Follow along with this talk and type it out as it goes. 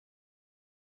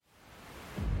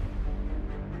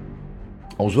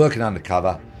I was working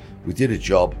undercover. We did a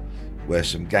job where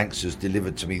some gangsters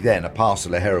delivered to me then a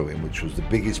parcel of heroin, which was the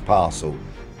biggest parcel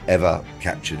ever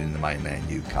captured in the mainland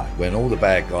UK. When all the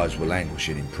bad guys were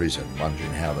languishing in prison,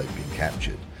 wondering how they'd been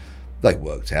captured, they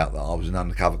worked out that I was an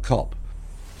undercover cop.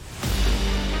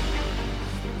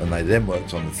 And they then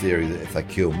worked on the theory that if they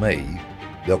kill me,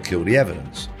 they'll kill the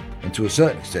evidence. And to a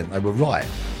certain extent, they were right.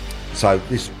 So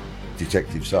this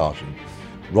detective sergeant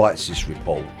writes this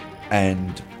report,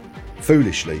 and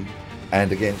foolishly,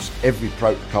 and against every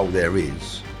protocol there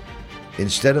is,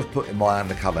 instead of putting my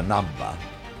undercover number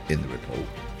in the report,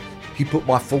 he put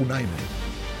my full name in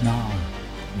it. No.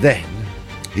 Then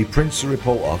he prints the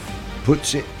report off,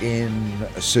 puts it in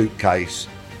a suitcase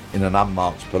in an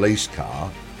unmarked police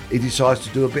car. He decides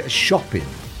to do a bit of shopping.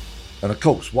 And of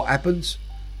course, what happens?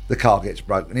 The car gets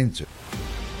broken into.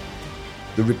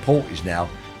 The report is now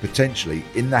potentially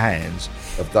in the hands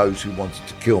of those who wanted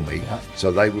to kill me,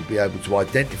 so they would be able to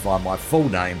identify my full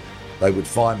name, they would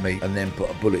find me and then put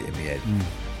a bullet in my head.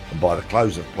 And by the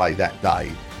close of play that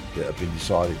day, it had been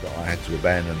decided that I had to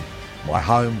abandon my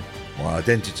home, my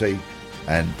identity,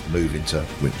 and move into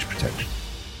witness protection.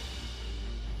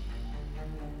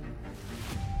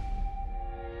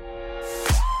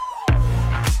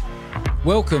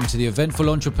 Welcome to The Eventful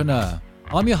Entrepreneur.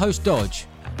 I'm your host Dodge,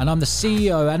 and I'm the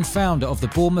CEO and founder of the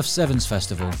Bournemouth Sevens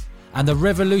Festival and the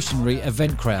revolutionary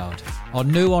Event Crowd, our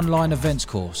new online events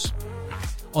course.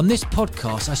 On this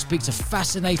podcast, I speak to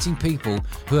fascinating people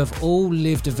who have all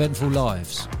lived eventful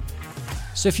lives.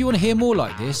 So if you want to hear more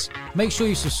like this, make sure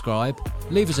you subscribe,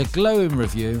 leave us a glowing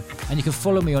review, and you can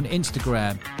follow me on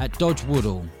Instagram at Dodge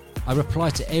Woodall. I reply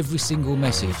to every single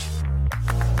message.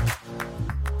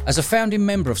 As a founding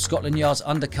member of Scotland Yard's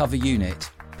Undercover unit,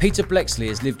 Peter Bleksley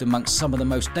has lived amongst some of the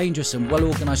most dangerous and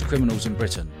well-organised criminals in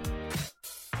Britain.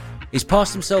 He's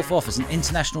passed himself off as an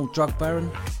international drug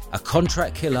baron, a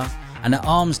contract killer, and an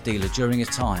arms dealer during his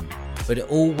time, but it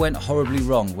all went horribly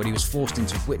wrong when he was forced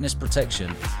into witness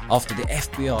protection after the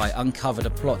FBI uncovered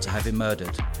a plot to have him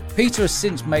murdered. Peter has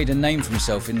since made a name for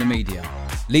himself in the media,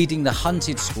 leading the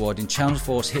Hunted squad in Channel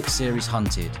 4's hit series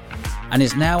Hunted, and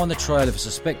is now on the trail of a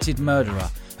suspected murderer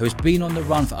who has been on the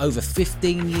run for over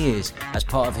 15 years as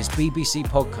part of his BBC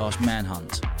podcast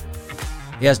Manhunt.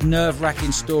 He has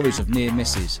nerve-wracking stories of near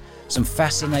misses, some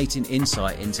fascinating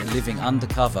insight into living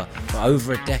undercover for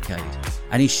over a decade,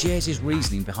 and he shares his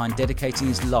reasoning behind dedicating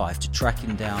his life to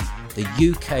tracking down the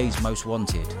UK's most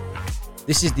wanted.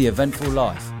 This is the eventful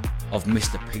life of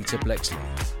Mr. Peter Bleksley.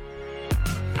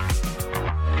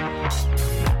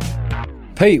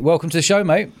 Pete, welcome to the show,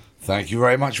 mate. Thank you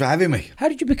very much for having me. How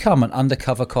did you become an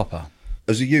undercover copper?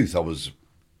 As a youth, I was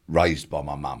raised by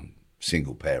my mum,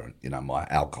 single parent. You know, my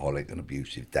alcoholic and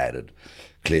abusive dad had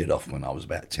cleared off when I was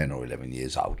about 10 or 11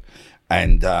 years old.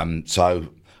 And so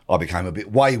I became a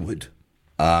bit wayward.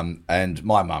 And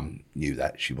my mum knew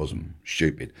that. She wasn't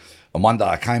stupid. And one day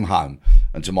I came home,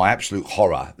 and to my absolute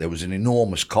horror, there was an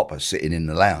enormous copper sitting in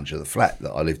the lounge of the flat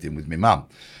that I lived in with my mum.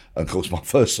 And of course, my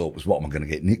first thought was, what am I going to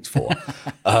get nicked for?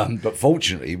 But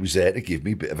fortunately, he was there to give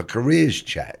me a bit of a careers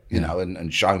chat, you know,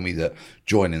 and show me that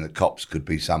joining the cops could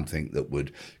be something that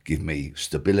would give me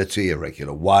stability, a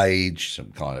regular wage,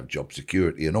 some kind of job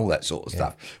security and all that sort of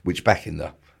stuff, which back in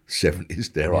the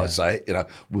 70s, dare I say it, you know,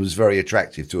 was very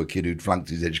attractive to a kid who'd flunked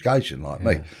his education like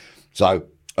me. So,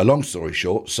 a long story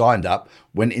short, signed up,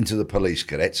 went into the police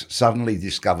cadets, suddenly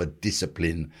discovered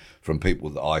discipline from people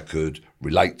that I could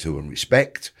relate to and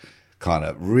respect, kind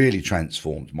of really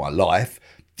transformed my life,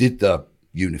 did the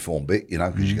uniform bit, you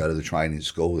know, because you go to the training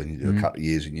school and you do a couple of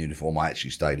years in uniform. I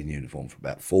actually stayed in uniform for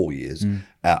about 4 years,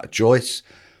 out of choice.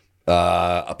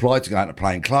 Applied to go into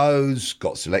plain clothes,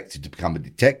 got selected to become a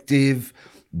detective,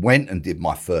 went and did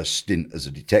my first stint as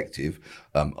a detective.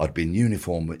 I'd been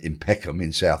uniform in Peckham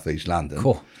in South East London.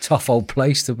 Cool. Tough old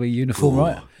place to be uniform,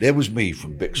 right? There was me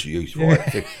from Bleksley Youth,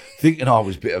 right? Thinking I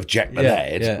was a bit of Jack the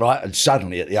Lad, right? And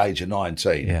suddenly at the age of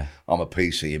 19, I'm a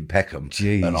PC in Peckham.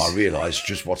 Jeez. And I realised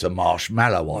just what a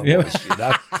marshmallow I was, you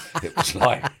know? It was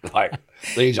like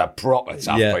these are proper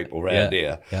tough people around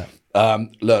here. Yeah.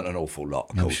 Learned an awful lot.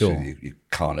 Of course, sure. You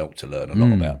can't help to learn a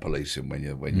lot about policing when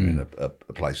you're in a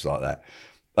place like that.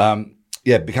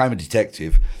 Became a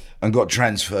detective and got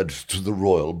transferred to the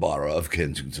Royal Borough of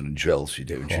Kensington and Chelsea,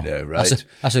 don't you know, right?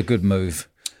 That's a good move.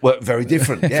 Well, very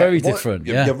different. Yeah. Very different,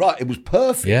 You're right, it was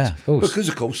perfect. Yeah, of course. Because,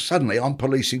 of course, suddenly I'm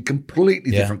policing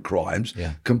completely different crimes,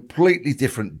 completely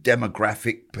different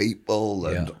demographic people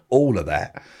and all of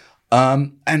that.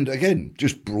 And again,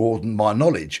 just broadened my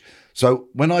knowledge. So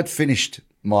when I'd finished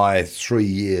my 3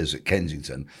 years at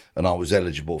Kensington and I was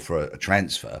eligible for a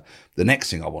transfer, the next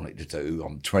thing I wanted to do,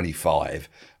 I'm 25,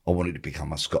 I wanted to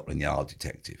become a Scotland Yard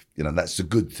detective. You know, that's a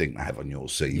good thing to have on your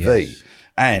CV. Yes.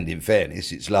 And in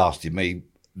fairness, it's lasted me,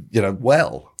 you know,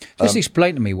 well. Just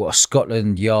explain to me what a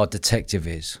Scotland Yard detective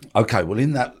is. Okay, well,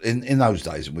 in those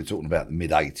days, and we're talking about the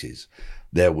mid-'80s,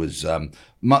 there was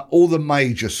all the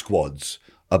major squads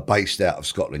are based out of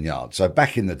Scotland Yard. So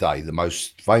back in the day, the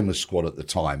most famous squad at the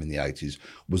time in the 80s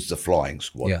was the Flying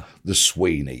Squad, the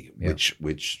Sweeney,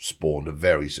 which spawned a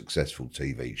very successful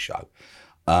TV show.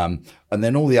 And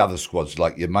then all the other squads,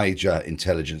 like your major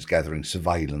intelligence gathering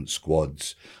surveillance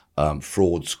squads,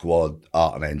 fraud squad,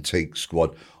 art and antique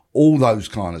squad, all those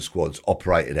kind of squads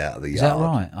operated out of the yard. Is that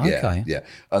right? Okay. Yeah.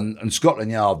 And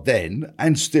Scotland Yard then,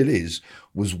 and still is,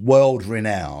 was world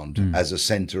renowned as a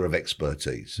centre of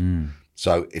expertise.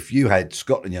 So if you had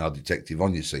Scotland Yard detective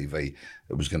on your CV,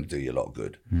 it was going to do you a lot of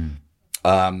good.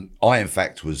 I, in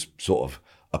fact, was sort of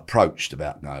approached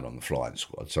about going on the Flying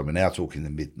Squad. So we're now talking the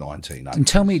mid-1980s. And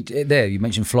tell me, there, you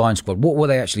mentioned Flying Squad. What were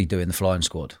they actually doing, the Flying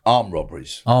Squad? Armed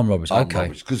robberies. Okay.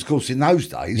 Because, of course, in those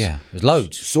days, there's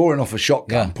loads. Sawing off a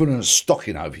shotgun, putting a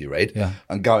stocking over your head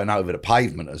and going over the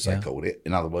pavement, as they called it.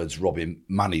 In other words, robbing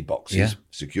money boxes,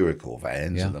 Securicore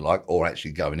vans and the like, or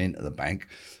actually going into the bank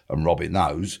and robbing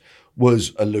those,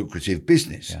 was a lucrative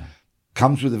business.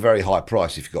 Comes with a very high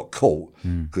price if you got caught,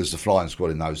 because the Flying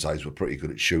Squad in those days were pretty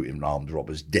good at shooting armed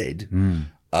robbers dead.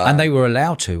 And they were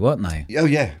allowed to, weren't they? Oh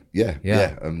yeah.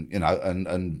 And you know,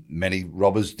 and many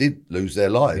robbers did lose their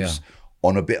lives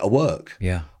on a bit of work.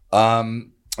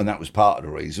 And that was part of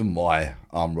the reason why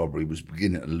armed robbery was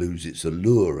beginning to lose its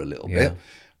allure a little bit.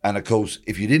 And of course,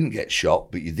 if you didn't get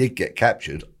shot, but you did get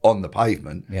captured on the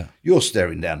pavement, you're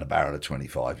staring down the barrel of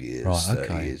 25 years,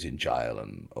 30 years in jail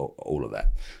and all of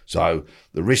that. So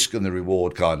the risk and the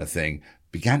reward kind of thing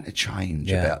began to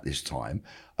change about this time.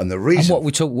 And the reason... And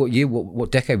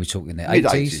what decade we talking there?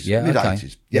 Mid-'80s. 80s?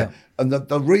 Mid-'80s, yeah. And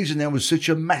the reason there was such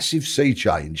a massive sea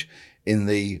change in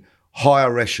the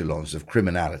higher echelons of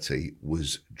criminality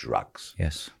was drugs.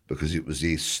 Yes. Because it was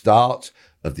the start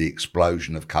of the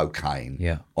explosion of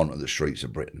cocaine onto the streets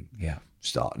of Britain.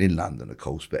 Started in London, of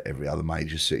course, but every other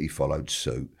major city followed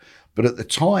suit. But at the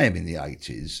time in the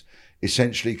 80s,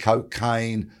 essentially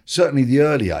cocaine, certainly the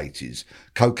early 80s,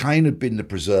 cocaine had been the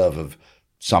preserve of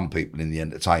some people in the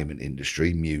entertainment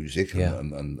industry, music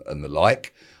and the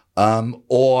like,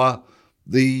 or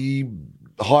the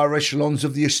higher echelons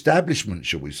of the establishment,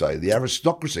 shall we say, the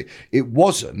aristocracy. It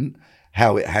wasn't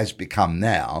how it has become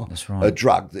now, a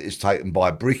drug that is taken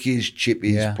by brickies,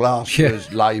 chippies,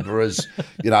 plasterers, labourers,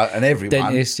 you know, and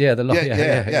everyone. Dentists,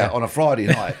 on a Friday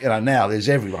night. You know, now there's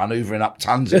everyone hoovering up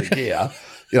tons of gear,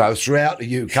 you know, throughout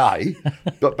the UK.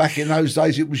 But back in those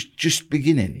days, it was just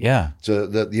beginning. So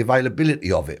the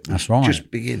availability of it was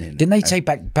just beginning. Didn't they say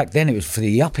back then it was for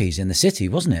the yuppies in the city,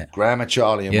 wasn't it? Grandma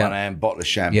Charlie in one hand, bottle of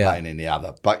champagne in the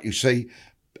other. But you see,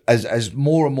 as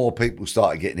more and more people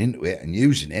started getting into it and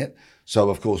using it, so,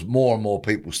 of course, more and more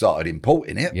people started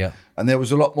importing it, and there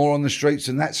was a lot more on the streets,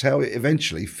 and that's how it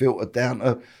eventually filtered down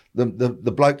to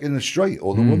the bloke in the street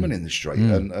or the woman in the street.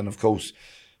 And, of course,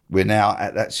 we're now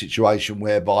at that situation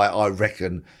whereby I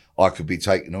reckon I could be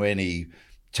taken to any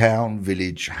town,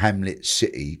 village, hamlet,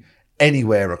 city,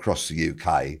 anywhere across the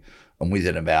UK, and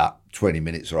within about 20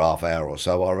 minutes or half hour or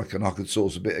so, I reckon I could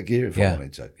source a bit of gear if I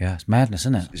wanted to. Yeah, it's madness,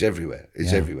 isn't it? It's everywhere.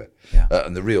 It's everywhere.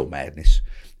 And the real madness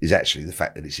is actually the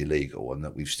fact that it's illegal and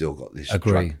that we've still got this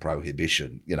drug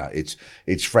prohibition. You know,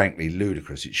 it's frankly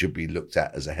ludicrous. It should be looked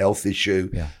at as a health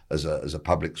issue, as a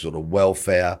public sort of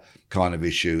welfare kind of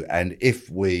issue. And if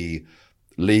we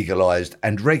legalised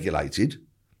and regulated,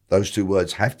 those two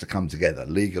words have to come together,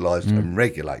 legalised and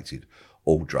regulated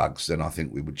all drugs, then I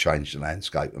think we would change the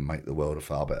landscape and make the world a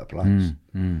far better place.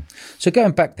 So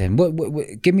going back then,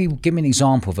 give me an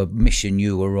example of a mission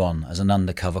you were on as an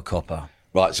undercover copper.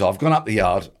 Right, so I've gone up the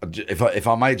yard. If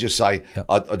I may just say,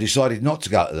 I decided not to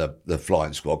go to the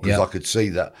Flying Squad because I could see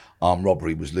that armed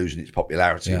robbery was losing its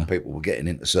popularity and people were getting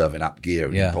into serving up gear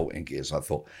and importing gear. So I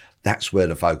thought, that's where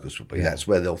the focus would be. That's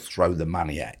where they'll throw the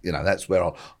money at. You know, that's where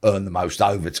I'll earn the most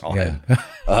overtime.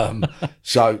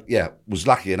 Was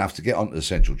lucky enough to get onto the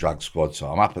Central Drug Squad. So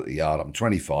I'm up at the yard. I'm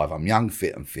 25. I'm young,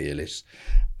 fit and fearless.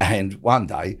 And one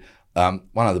day,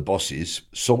 one of the bosses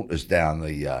saunters down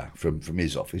from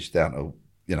his office down to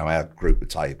our group of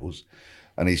tables,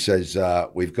 and he says,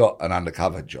 "We've got an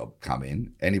undercover job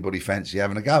coming. Anybody fancy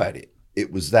having a go at it?" It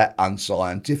was that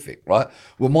unscientific, right?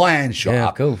 Well, my hand shot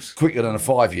up quicker than a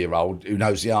 5-year-old who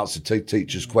knows the answer to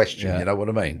teacher's question. You know what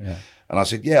I mean? And I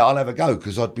said, yeah, I'll have a go,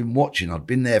 because I'd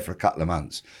been there for a couple of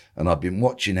months, and I'd been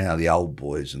watching how the old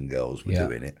boys and girls were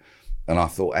doing it. And I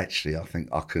thought, actually, I think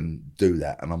I can do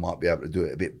that, and I might be able to do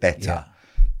it a bit better,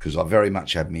 because I very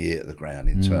much had my ear to the ground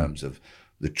in terms of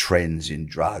the trends in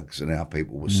drugs and how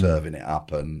people were serving it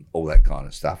up and all that kind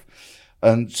of stuff.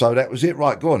 And so that was it.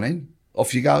 Right, go on then.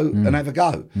 Off you go and have a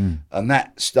go. And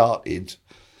that started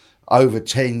over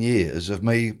 10 years of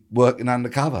me working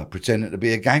undercover, pretending to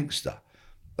be a gangster.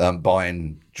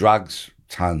 Buying drugs,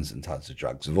 tons and tons of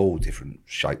drugs of all different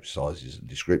shapes, sizes and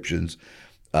descriptions,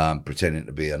 pretending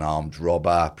to be an armed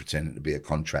robber, pretending to be a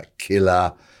contract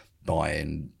killer,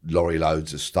 buying lorry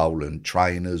loads of stolen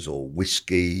trainers or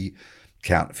whiskey,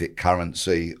 counterfeit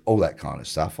currency, all that kind of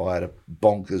stuff. I had a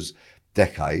bonkers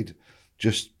decade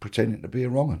just pretending to be a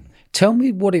wrong 'un. Tell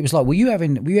me what it was like. Were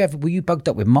you bugged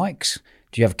up with mics?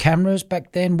 Do you have cameras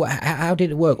back then? How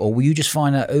did it work? Or were you just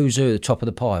finding out who's who at the top of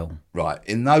the pile? Right.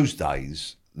 In those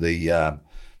days, the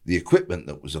equipment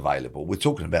that was available, we're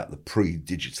talking about the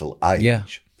pre-digital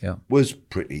age, was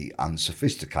pretty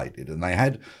unsophisticated. And they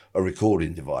had a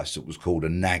recording device that was called a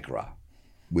Nagra,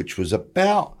 which was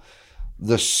about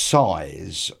the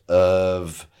size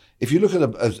of, if you look at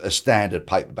a standard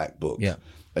paperback book,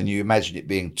 and you imagine it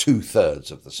being 2/3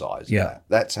 of the size of that.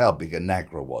 That's how big a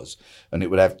Nagra was. And it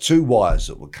would have 2 wires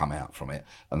that would come out from it,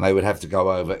 and they would have to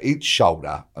go over each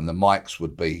shoulder, and the mics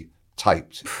would be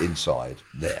taped inside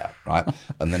there, right?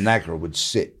 And the Nagra would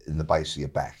sit in the base of your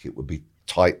back. It would be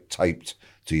taped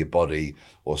to your body,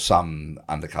 or some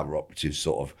undercover operatives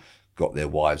sort of got their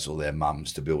wives or their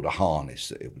mums to build a harness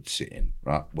that it would sit in,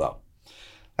 right? Well,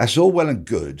 that's all well and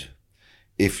good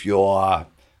if you're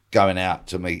going out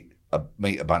to meet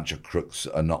a bunch of crooks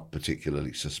that are not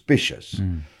particularly suspicious.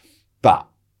 But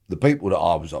the people that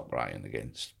I was operating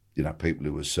against, people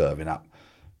who were serving up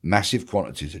massive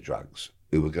quantities of drugs,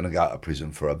 who were going to go to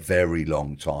prison for a very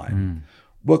long time,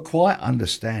 were quite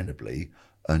understandably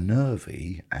a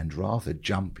nervy and rather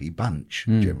jumpy bunch,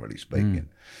 generally speaking.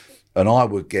 And I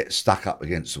would get stuck up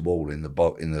against the wall in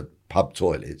the pub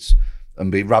toilets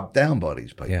and be rubbed down by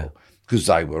these people. Because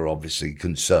they were obviously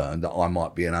concerned that I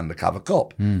might be an undercover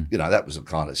cop. That was a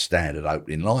kind of standard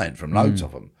opening line from loads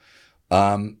of them.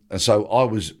 And so I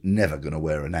was never going to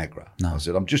wear a Nagra. No. I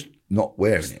said, I'm just not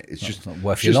wearing it. It's not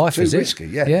worth your life, too is risky.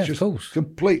 it? Yeah, of just course.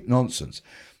 Complete nonsense.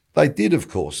 They did, of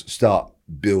course, start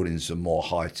building some more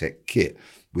high-tech kit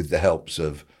with the helps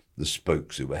of the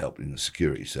spooks who were helping the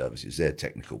security services. They're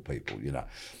technical people,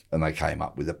 and they came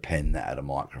up with a pen that had a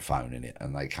microphone in it,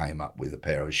 and they came up with a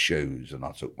pair of shoes, and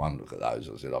I took one look at those.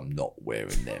 I said, I'm not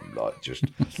wearing them. Just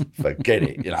forget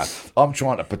it. I'm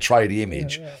trying to portray the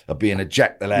image of being a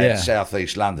Jack the Lad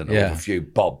Southeast Londoner with a few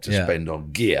bob to spend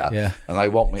on gear, and they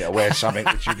want me to wear something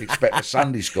that you'd expect a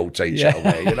Sunday school teacher to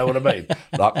wear. You know what I mean?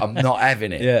 I'm not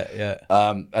having it.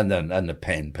 And the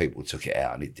pen, people took it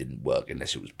out, and it didn't work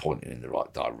unless it was pointing in the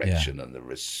right direction, and the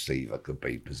receiver could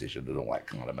be positioned and all that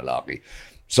kind of malarkey.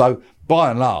 So,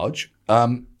 by and large,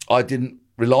 I didn't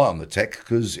rely on the tech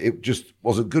because it just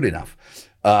wasn't good enough.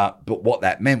 But what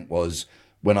that meant was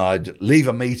when I'd leave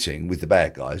a meeting with the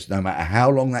bad guys, no matter how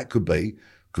long that could be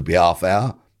half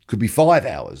hour, could be 5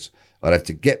 hours, I'd have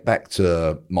to get back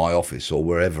to my office or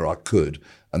wherever I could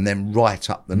and then write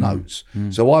up the notes.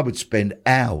 So I would spend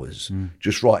hours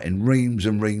just writing reams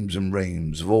and reams and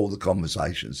reams of all the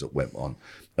conversations that went on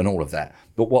and all of that.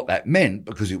 But what that meant,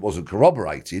 because it wasn't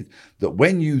corroborated, that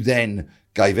when you then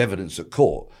gave evidence at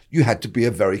court, you had to be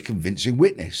a very convincing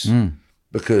witness.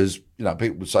 Because,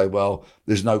 people would say, well,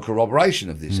 there's no corroboration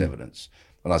of this evidence.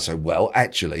 And I'd say, well,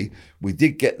 actually, we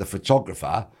did get the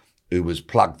photographer who was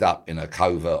plugged up in a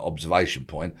covert observation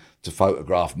point to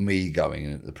photograph me going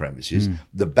into the premises,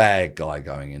 the bad guy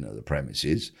going into the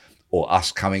premises, or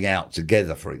us coming out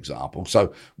together, for example.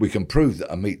 So we can prove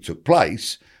that a meet took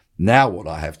place. Now what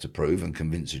I have to prove and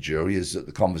convince a jury is that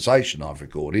the conversation I've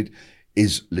recorded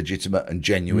is legitimate and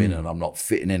genuine, and I'm not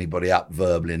fitting anybody up,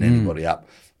 verbaling anybody up,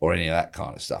 or any of that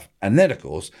kind of stuff. And then, of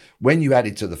course, when you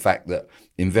added to the fact that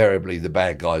invariably the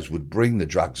bad guys would bring the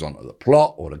drugs onto the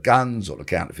plot, or the guns, or the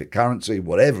counterfeit currency,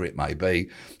 whatever it may be,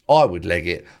 I would leg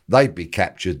it, they'd be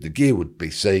captured, the gear would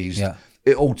be seized.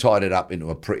 It all tied it up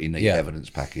into a pretty neat evidence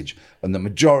package. And the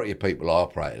majority of people I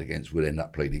operated against would end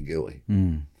up pleading guilty.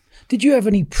 Did you have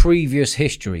any previous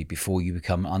history before you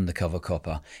become an undercover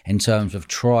copper in terms of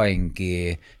trying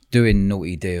gear, doing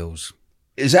naughty deals?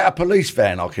 Is that a police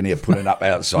van I can hear pulling up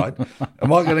outside?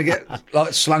 Am I going to get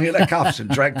slung in the cuffs and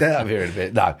dragged out of here in a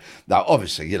bit? No.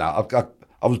 Obviously, I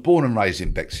was born and raised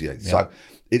in Bleksley, so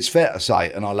it's fair to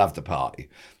say, and I love the party.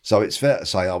 So it's fair to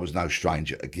say I was no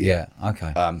stranger to gear. Yeah,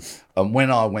 okay. And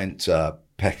when I went to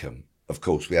Peckham, of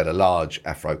course, we had a large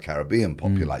Afro-Caribbean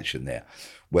population there,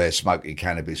 where smoking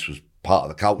cannabis was part of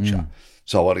the culture.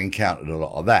 So I'd encountered a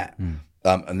lot of that.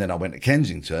 And then I went to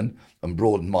Kensington and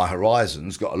broadened my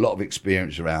horizons, got a lot of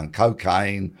experience around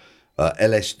cocaine,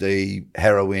 LSD,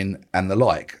 heroin, and the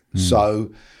like.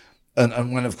 So,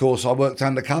 and when, of course, I worked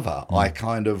undercover, I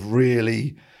kind of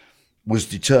really was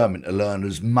determined to learn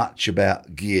as much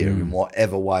about gear in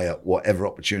whatever way, whatever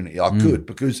opportunity I could,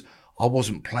 because I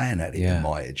wasn't playing at it in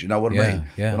my age. You know what I mean?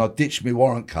 Yeah. When I ditched my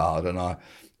warrant card and I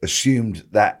assumed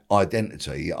that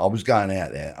identity, I was going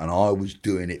out there and I was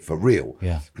doing it for real.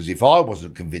 Because if I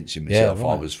wasn't convincing myself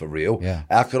I was for real,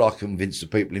 how could I convince the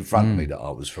people in front of me that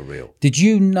I was for real? Did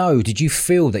you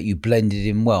feel that you blended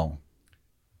in well?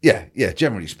 Yeah,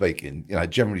 generally speaking,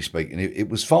 it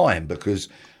was fine, because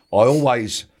I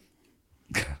always,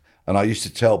 and I used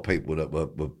to tell people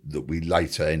that we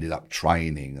later ended up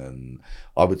training, and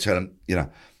I would tell them, the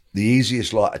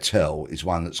easiest lie to tell is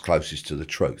one that's closest to the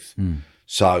truth.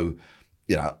 So,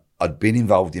 I'd been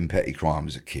involved in petty crime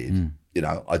as a kid.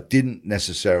 I didn't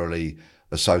necessarily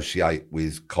associate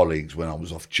with colleagues when I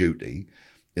was off duty.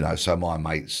 So my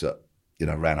mates that,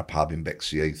 ran a pub in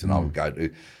Bleksley, and I would go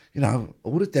to,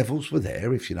 all the devils were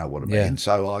there, if you know what I mean.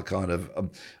 So I kind of,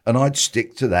 and I'd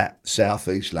stick to that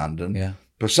Southeast London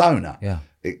persona.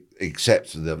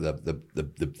 Except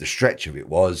the stretch of it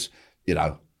was,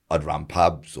 I'd run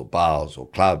pubs or bars or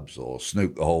clubs or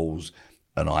snooker halls,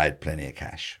 and I had plenty of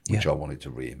cash, which I wanted to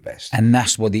reinvest. And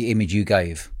that's what the image you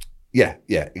gave. Yeah,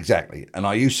 exactly. And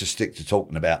I used to stick to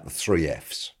talking about the 3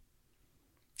 Fs.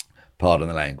 Pardon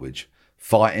the language.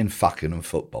 Fighting, fucking, and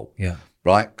football.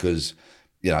 Right? Because,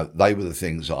 they were the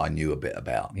things that I knew a bit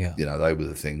about. They were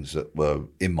the things that were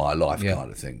in my life kind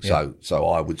of thing. So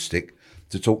I would stick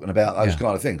to talking about those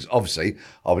kind of things. Obviously,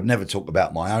 I would never talk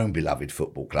about my own beloved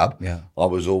football club. I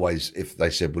was always, if they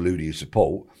said, well, who do you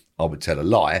support? I would tell a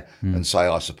lie and say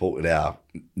I supported our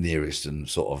nearest and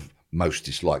sort of most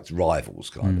disliked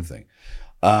rivals kind of thing.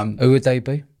 Who would they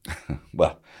be?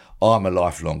 Well, I'm a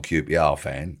lifelong QPR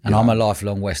fan. And I'm a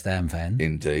lifelong West Ham fan.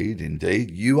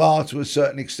 Indeed. You are, to a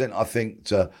certain extent, I think,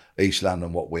 to East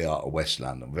London what we are to West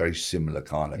London. Very similar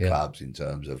kind of clubs in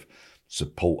terms of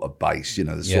supporter base,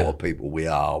 the sort of people we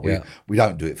are. We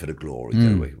don't do it for the glory,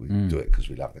 do we? We do it because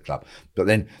we love the club. But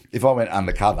then if I went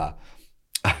undercover,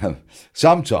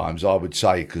 sometimes I would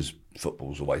say, because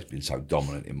football's always been so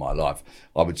dominant in my life,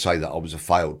 I would say that I was a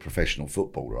failed professional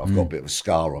footballer. I've got a bit of a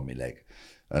scar on my leg.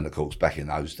 And of course, back in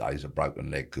those days, a broken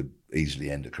leg could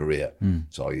easily end a career.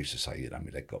 So I used to say,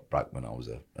 my leg got broke when I was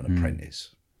an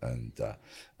apprentice. And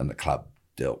the club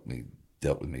dealt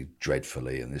with me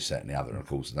dreadfully, and this, that, and the other. And of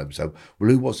course, they would say,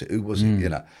 well, who was it?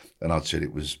 And I'd said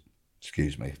it was,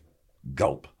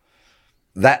 Gulp.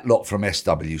 That lot from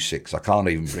SW6, I can't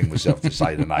even bring myself to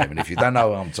say the name. And if you don't know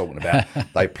what I'm talking about,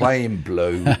 they play in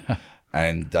blue,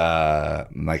 and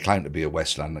they claim to be a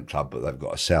West London club, but they've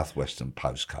got a southwestern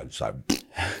postcode. So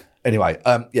anyway,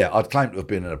 I'd claim to have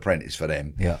been an apprentice for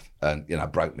them.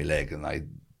 And, broke my leg, and they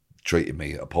treated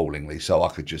me appallingly. So I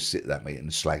could just sit at that meeting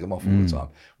and slag them off all the time,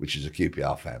 which is a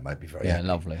QPR fan made me very happy.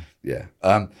 Lovely.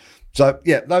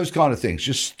 Those kind of things.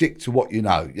 Just stick to what you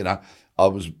know. I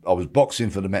was boxing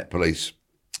for the Met Police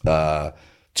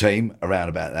team around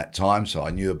about that time, so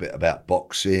I knew a bit about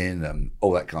boxing and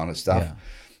all that kind of stuff.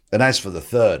 And as for the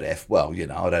 3rd F, well,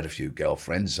 I'd had a few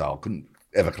girlfriends, so I couldn't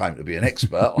ever claim to be an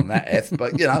expert on that F,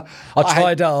 but I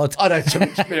tried hard. I'd had some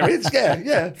experience.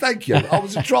 Thank you. I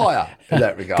was a trier in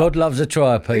that regard. God loves a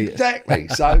trier, Pete. Exactly.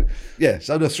 So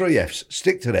the 3 Fs,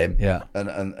 stick to them.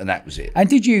 And that was it. And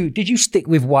did you stick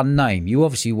with one name? You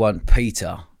obviously weren't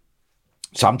Peter.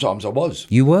 Sometimes I was.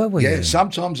 You were you? Yeah,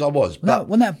 sometimes I was. But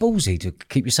wasn't that ballsy to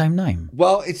keep your same name?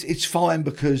 Well, it's fine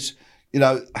because,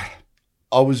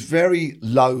 I was very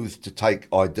loath to take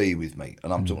ID with me,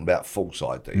 and I'm talking about false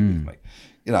ID with me,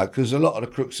 because a lot of the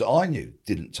crooks that I knew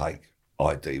didn't take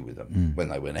ID with them when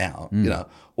they went out.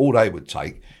 All they would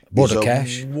take was a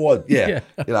cash. Wad,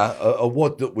 a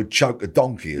wad that would choke a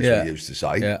donkey, as we used to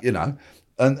say,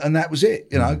 and that was it.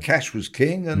 Cash was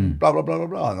king, and blah, blah, blah, blah,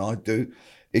 blah, and I do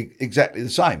exactly the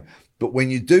same. But when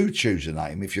you do choose a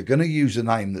name, if you're going to use a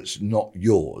name that's not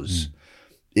yours,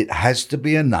 it has to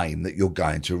be a name that you're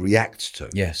going to react to.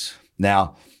 Yes.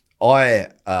 Now, my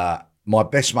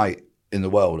best mate in the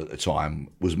world at the time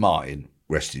was Martin,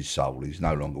 rest his soul. He's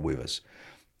no longer with us.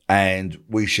 And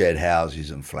we shared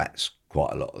houses and flats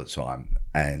quite a lot of the time.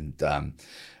 And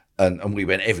we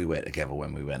went everywhere together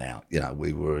when we went out.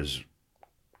 We were as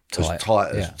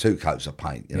tight as 2 coats of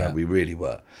paint. We really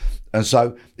were. And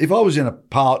so if I was in a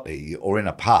party or in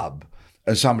a pub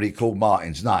and somebody called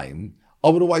Martin's name, I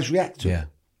would always react to it.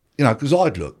 you know, because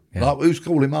I'd look. Like, who's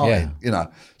calling Martin? Yeah. You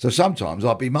know, so sometimes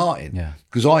I'd be Martin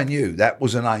because I knew that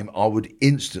was a name I would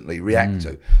instantly react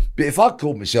to. But if I'd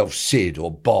called myself Sid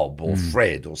or Bob or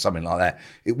Fred or something like that,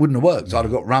 it wouldn't have worked. I'd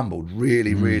have got rumbled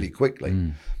really, really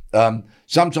quickly.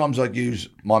 Sometimes I'd use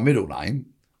my middle name,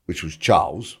 which was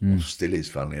Charles, or still is,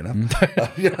 funnily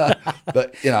enough. You know,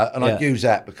 but, you know, and I'd use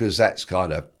that because that's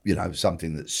kind of, you know,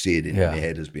 something that's seared in my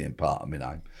head as being part of my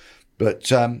name.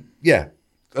 But,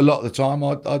 a lot of the time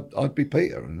I'd be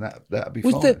Peter, and that'd be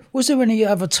fine. Was there any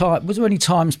other time? Was there any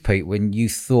times, Pete, when you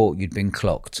thought you'd been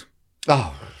clocked?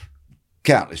 Oh,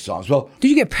 countless times. Well, did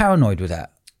you get paranoid with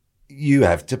that? You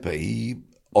have to be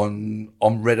on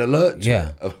red alert.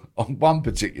 On one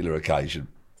particular occasion,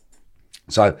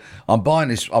 so I'm buying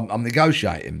this. I'm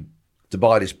negotiating to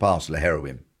buy this parcel of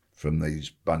heroin from these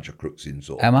bunch of crooks in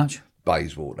sort. How much?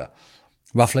 Bayswater,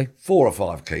 roughly 4 or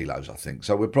 5 kilos, I think.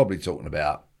 So we're probably talking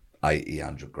about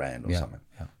 100 grand or something.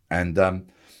 Yeah.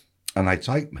 And they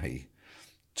take me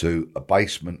to a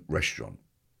basement restaurant,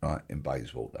 right, in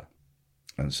Bayswater.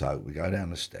 And so we go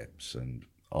down the steps, and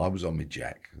I was on my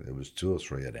jack. There was 2 or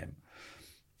 3 of them.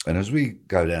 And as we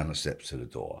go down the steps to the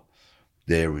door,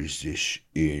 there is this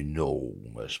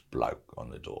enormous bloke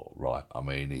on the door, right? I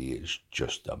mean, he is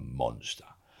just a monster.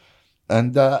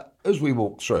 And as we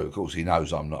walk through, of course, he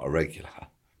knows I'm not a regular,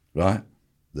 right?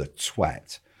 The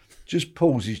twat just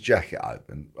pulls his jacket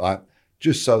open, right,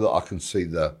 just so that I can see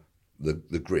the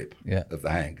grip of the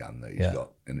handgun that he's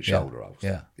got in the shoulder holster.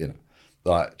 Yeah. You know,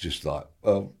 like,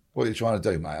 well, what are you trying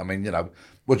to do, mate? I mean, you know,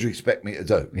 what do you expect me to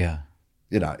do? Yeah.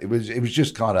 You know, it was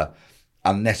just kind of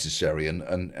unnecessary.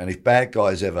 And if bad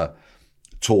guys ever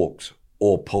talked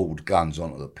or pulled guns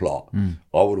onto the plot,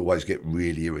 I would always get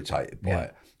really irritated by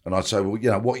it. And I'd say, well,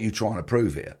 you know, what are you trying to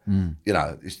prove here? You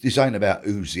know, this ain't about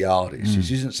who's the hardest.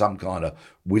 This isn't some kind of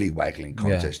willy-waggling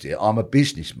contest here. I'm a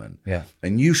businessman. Yeah.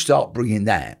 And you start bringing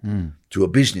that to a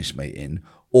business meeting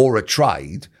or a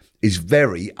trade is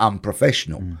very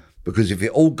unprofessional. Because if it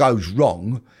all goes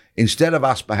wrong, instead of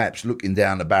us perhaps looking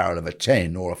down the barrel of a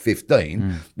 10 or a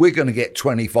 15, we're going to get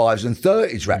 25s and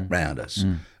 30s wrapped round us.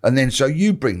 And then so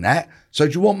you bring that. So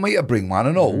do you want me to bring one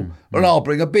and all? And I'll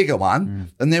bring a bigger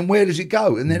one. And then where does it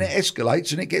go? And then it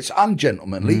escalates and it gets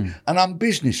ungentlemanly and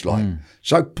unbusinesslike.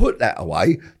 So put that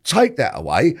away, take that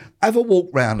away, have a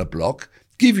walk round the block,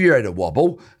 give your head a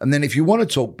wobble. And then if you want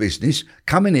to talk business,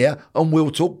 come in here and we'll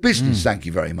talk business. Thank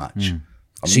you very much.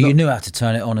 So you knew how to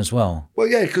turn it on as well? Well,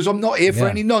 yeah, because I'm not here for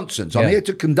any nonsense. I'm here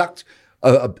to conduct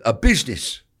a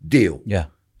business deal. Yeah.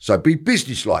 So be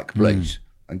businesslike, please,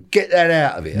 and get that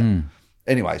out of here.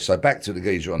 Anyway, so back to the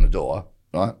geezer on the door,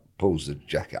 right? Pulls the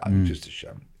jacket up just to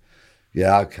show me.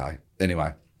 Yeah, okay.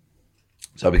 Anyway,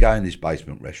 so we go in this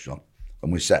basement restaurant,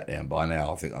 and we sat down. By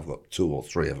now, I think I've got 2 or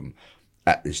 3 of them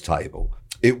at this table.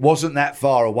 It wasn't that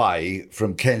far away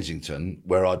from Kensington,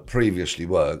 where I'd previously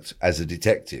worked as a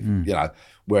detective, you know,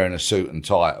 wearing a suit and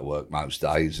tie at work most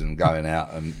days and going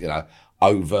out and, you know,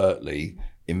 overtly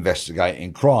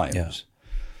investigating crimes. Yeah.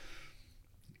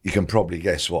 You can probably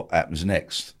guess what happens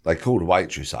next. They call the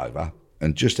waitress over,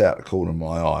 and just out the corner of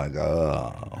my eye, I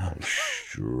go, oh,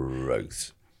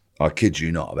 truth. I kid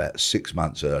you not, about 6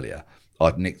 months earlier,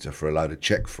 I'd nicked her for a load of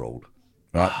cheque fraud.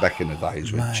 Right, back in the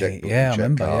days with checkbook and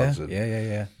check cards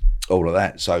and all of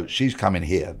that. So she's coming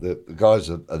here. The guys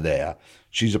are there.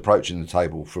 She's approaching the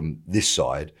table from this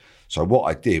side. So what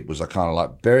I did was I kind of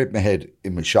like buried my head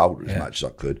in my shoulder as much as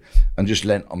I could and just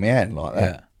leant on my hand like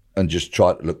that and just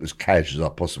tried to look as cash as I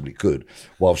possibly could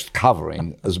whilst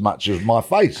covering as much of my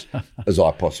face as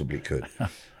I possibly could.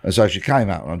 And so she came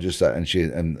out and I just sat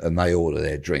and they order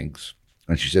their drinks.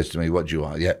 And she says to me, what do you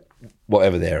want? Yeah,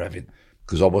 whatever they're having.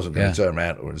 Because I wasn't going to turn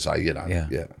around to her and say, you know,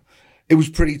 It was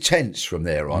pretty tense from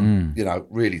there on, you know,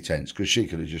 really tense, because she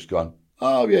could have just gone,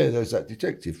 oh, yeah, there's that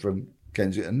detective from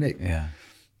Kensington, Nick. Yeah.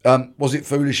 Was it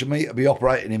foolish of me to be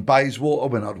operating in Bayswater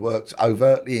when I'd worked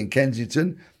overtly in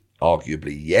Kensington?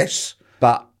 Arguably, yes.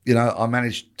 But, you know, I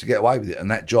managed to get away with it, and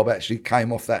that job actually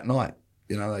came off that night.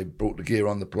 You know, they brought the gear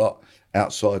on the plot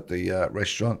outside the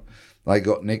restaurant. They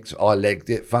got nicked. I legged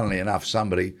it. Funnily enough,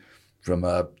 somebody from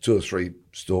 2 or 3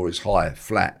 stories high,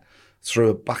 flat, threw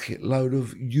a bucket load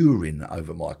of urine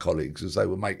over my colleagues as they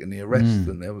were making the arrest,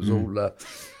 and there was all a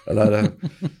load of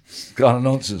kind of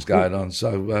nonsense going on.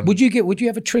 So, would you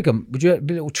have a trigger? Would you have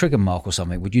a little trigger mark or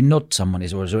something? Would you nod someone, or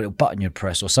is there a little button you'd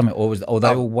press or something, or are they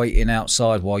all waiting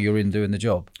outside while you're in doing the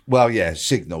job? Well, yeah,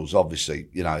 signals obviously.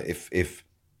 You know, if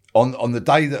on the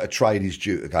day that a trade is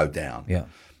due to go down,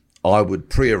 I would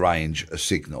pre-arrange a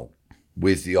signal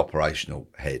with the operational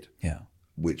head,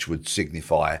 which would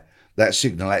signify, that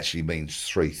signal actually means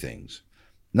 3 things.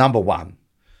 Number 1,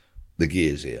 the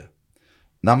gear's here.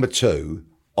 Number two,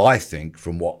 I think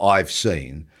from what I've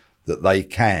seen that they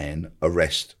can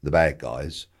arrest the bad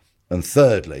guys. And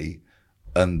thirdly,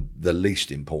 and the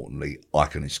least importantly, I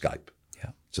can escape.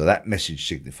 Yeah. So that message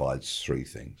signifies three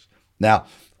things. Now,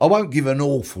 I won't give an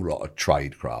awful lot of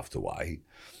tradecraft away,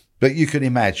 but you can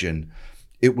imagine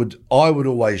I would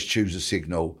always choose a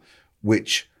signal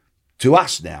which to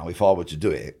us now, if I were to do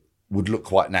it, would look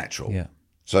quite natural. Yeah.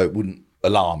 So it wouldn't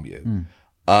alarm you.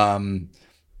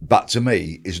 But to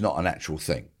me, is not a natural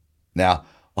thing. Now,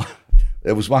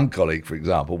 there was one colleague, for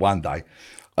example, one day,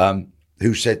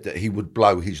 who said that he would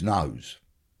blow his nose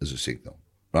as a signal,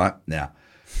 right? Now,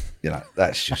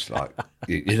 that's just like,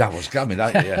 you know what's coming,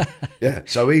 don't you? Yeah. Yeah.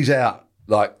 So he's out,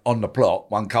 like, on the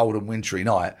plot one cold and wintry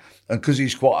night, and because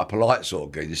he's quite a polite sort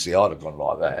of guy, you see, I'd have gone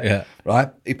like that, yeah. Right?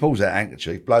 He pulls out a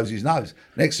handkerchief, blows his nose.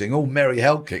 Next thing, all merry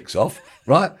hell kicks off,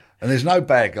 right? And there's no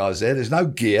bad guys there, there's no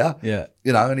gear, yeah.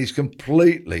 And he's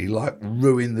completely, like,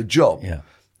 ruined the job. Yeah.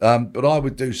 But I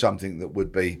would do something that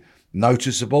would be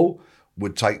noticeable,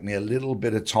 would take me a little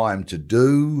bit of time to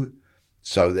do,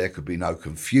 so there could be no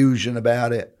confusion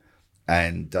about it,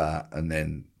 and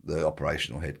then the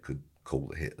operational head could call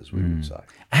the hit, as we would say.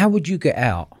 How would you get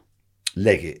out?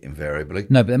 Leg it, invariably.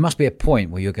 No, but there must be a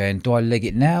point where you're going, do I leg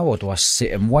it now or do I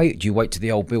sit and wait? Do you wait till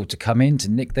the old Bill to come in to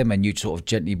nick them and you sort of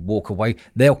gently walk away?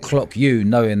 They'll clock you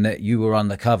knowing that you were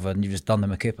undercover and you've just done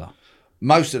them a kipper.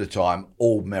 Most of the time,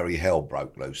 all merry hell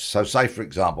broke loose. So say, for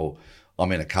example,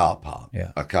 I'm in a car park,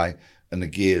 okay, and the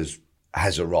gears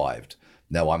has arrived.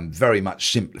 Now, I'm very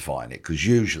much simplifying it because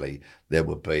usually there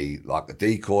would be like a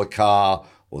decoy car,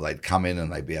 or they'd come in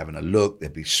and they'd be having a look.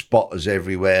 There'd be spotters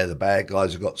everywhere. The bad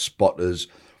guys have got spotters.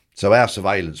 So our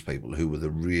surveillance people, who were the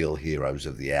real heroes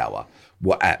of the hour,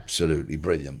 were absolutely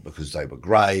brilliant because they were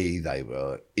grey, they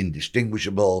were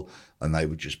indistinguishable, and they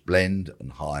would just blend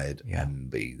and hide and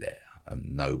be there,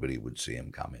 and nobody would see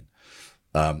them coming.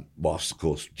 Whilst, of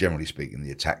course, generally speaking,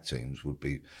 the attack teams would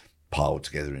be piled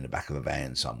together in the back of a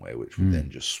van somewhere, which would then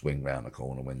just swing round the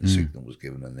corner when the signal was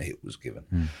given and the hit was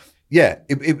given. Yeah,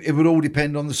 it would all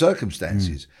depend on the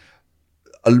circumstances.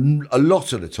 A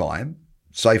lot of the time,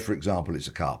 say, for example, it's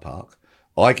a car park,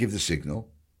 I give the signal,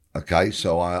 okay,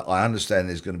 so I understand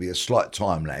there's going to be a slight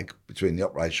time lag between the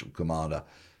operational commander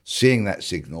seeing that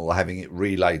signal, having it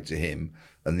relayed to him,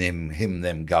 and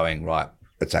then going, right,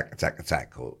 attack, attack,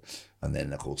 attack, and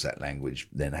then, of course, that language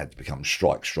then had to become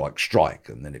strike, strike, strike,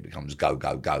 and then it becomes go,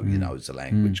 go, go, as the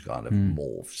language kind of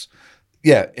morphs.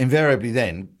 Yeah, invariably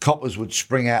then, coppers would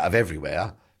spring out of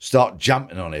everywhere, start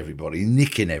jumping on everybody,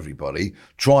 nicking everybody,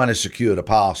 trying to secure the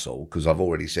parcel, because I've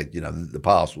already said, the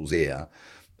parcel's here.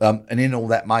 And in all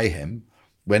that mayhem,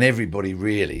 when everybody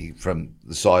really, from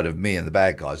the side of me and the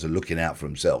bad guys, are looking out for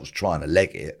themselves, trying to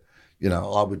leg it,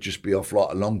 I would just be off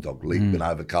like a long dog, leaping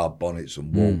over car bonnets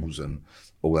and walls and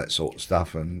all that sort of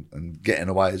stuff and getting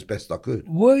away as best I could.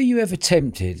 Were you ever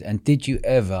tempted, and did you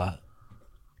ever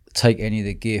take any of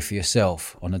the gear for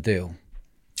yourself on a deal?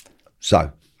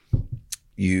 So,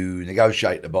 you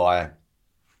negotiate to buy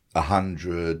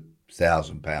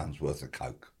 £100,000 worth of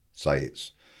coke. Say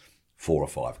it's 4 or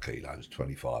 5 kilos,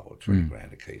 25 or 20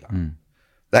 grand a kilo.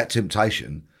 That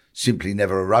temptation simply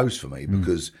never arose for me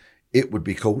because it would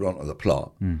be called onto the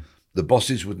plot. The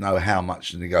bosses would know how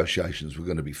much the negotiations were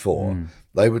going to be for.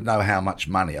 They would know how much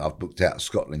money I've booked out of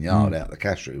Scotland Yard, out of the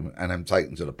cash room, and am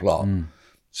taken to the plot.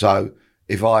 So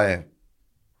if I,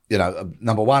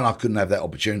 number one, I couldn't have that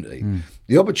opportunity.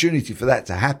 The opportunity for that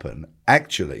to happen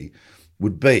actually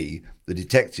would be the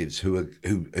detectives who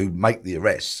make the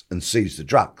arrests and seize the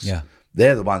drugs. Yeah.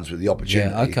 They're the ones with the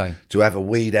opportunity to have a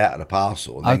weed out of the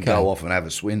parcel and then go off and have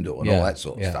a swindle and all that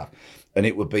sort of stuff. And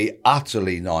it would be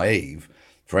utterly naive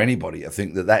for anybody to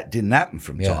think that didn't happen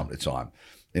from time to time.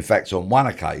 In fact, on one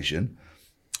occasion,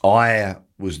 I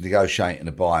was negotiating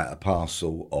to buy a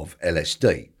parcel of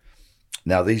LSD.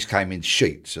 Now, these came in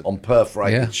sheets, on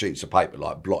perforated sheets of paper,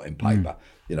 like blotting paper.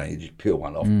 You just peel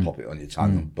one off, pop it on your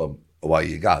tongue, and boom, away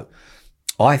you go.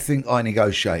 I think I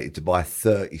negotiated to buy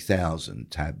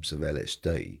 30,000 tabs of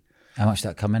LSD. How much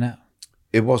that coming out?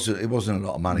 It wasn't a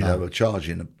lot of money. No. They were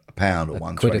charging a pound or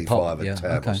 £1.25 a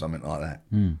tab or something like that.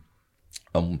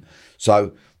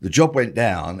 So the job went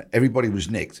down. Everybody was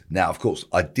nicked. Now, of course,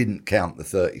 I didn't count the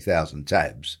 30,000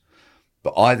 tabs,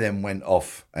 but I then went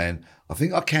off and I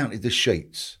think I counted the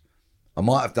sheets. I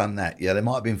might have done that. Yeah, there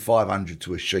might have been 500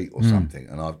 to a sheet or something,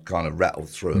 and I've kind of rattled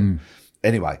through them.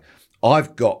 Anyway,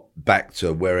 I've got back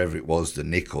to wherever it was, the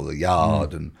nick or the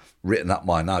yard, and written up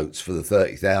my notes for the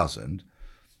 30,000.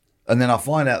 And then I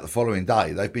find out the following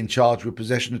day they've been charged with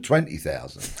possession of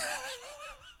 20,000.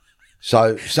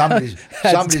 So somebody's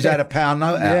had a pound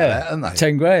note out of that, haven't they?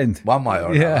 10 grand. One way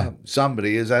or another.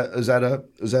 Somebody has had a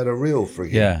real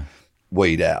frigging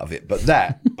weed out of it. But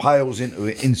that pales into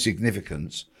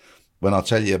insignificance when I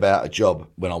tell you about a job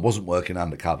when I wasn't working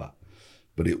undercover.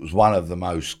 But it was one of the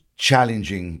most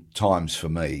challenging times for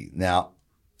me. Now,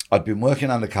 I'd been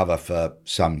working undercover for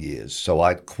some years, so I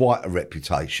had quite a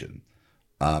reputation.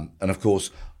 And of course,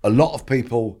 a lot of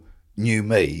people knew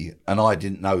me and I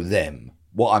didn't know them.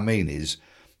 What I mean is,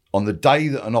 on the day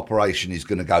that an operation is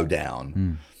going to go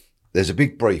down, there's a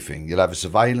big briefing. You'll have a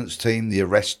surveillance team, the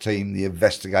arrest team, the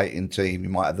investigating team. You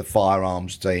might have the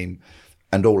firearms team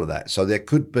and all of that. So there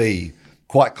could be,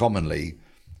 quite commonly,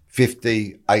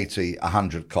 50, 80,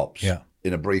 100 cops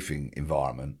in a briefing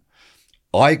environment.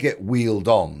 I get wheeled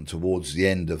on towards the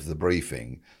end of the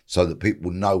briefing so that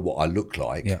people know what I look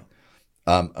like. Yeah.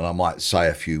 And I might say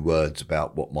a few words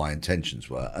about what my intentions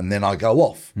were. And then I go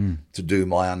off to do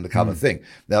my undercover thing.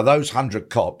 Now, those 100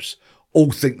 cops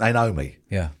all think they know me.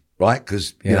 Yeah. Right?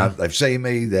 Because, you know, they've seen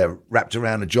me, they're wrapped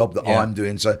around a job that I'm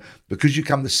doing. So because you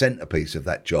become the centerpiece of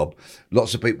that job,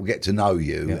 lots of people get to know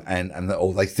you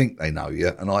or they think they know you,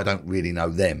 and I don't really know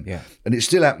them. Yeah. And it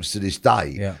still happens to this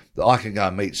day that I can go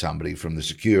and meet somebody from the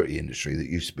security industry that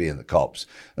used to be in the cops,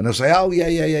 and they'll say, oh,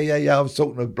 yeah, I was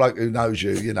talking to a bloke who knows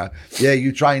you, you know. Yeah,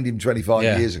 you trained him 25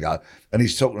 years ago. And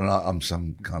he's talking like I'm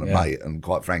some kind of mate, and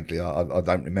quite frankly, I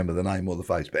don't remember the name or the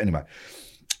face. But anyway.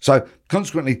 So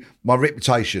consequently, my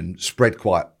reputation spread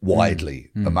quite widely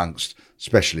amongst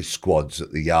specialist squads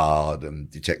at the yard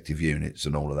and detective units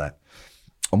and all of that.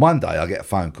 And one day I get a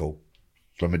phone call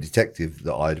from a detective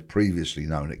that I'd previously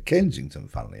known at Kensington,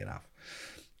 funnily enough.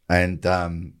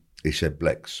 And he said,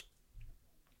 Blex,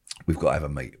 we've got to have a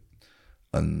meet.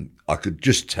 And I could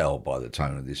just tell by the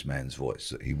tone of this man's voice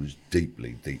that he was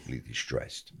deeply, deeply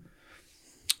distressed.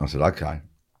 I said, okay.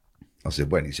 I said,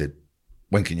 when? He said,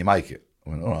 when can you make it? I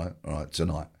went, all right,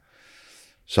 tonight.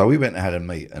 So we went and had a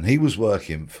meet, and he was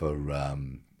working for a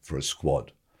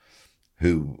squad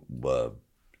who were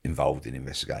involved in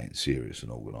investigating serious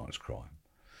and organised crime.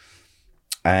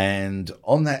 And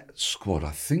on that squad, I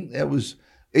think there was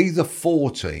either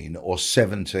 14 or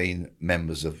 17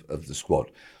 members of the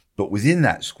squad. But within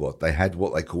that squad, they had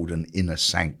what they called an inner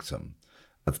sanctum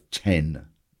of 10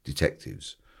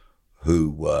 detectives who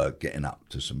were getting up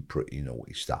to some pretty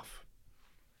naughty stuff.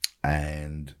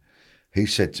 And he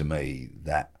said to me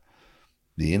that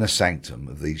the inner sanctum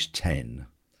of these 10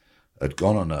 had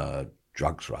gone on a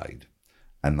drugs raid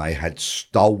and they had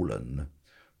stolen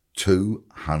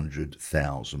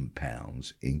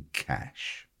 £200,000 in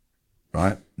cash.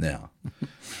 Right? Now,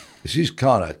 this is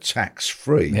kind of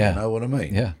tax-free, you know what I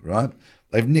mean? Yeah. Right?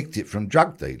 They've nicked it from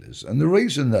drug dealers. And the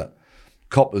reason that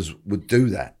coppers would do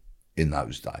that in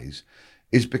those days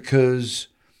is because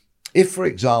if, for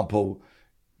example,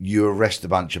 you arrest a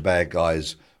bunch of bad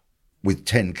guys with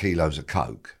 10 kilos of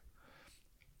coke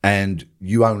and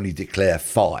you only declare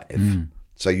 5.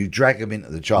 So you drag them into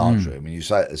the charge room and you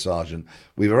say to the sergeant,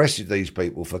 we've arrested these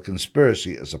people for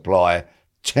conspiracy to supply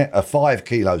 5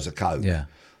 kilos of coke. Yeah.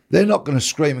 They're not going to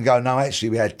scream and go, no, actually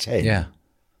we had 10. Yeah.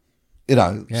 You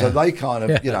know, so they kind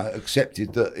of, you know,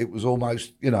 accepted that it was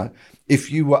almost, you know, if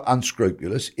you were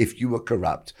unscrupulous, if you were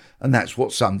corrupt, and that's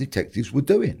what some detectives were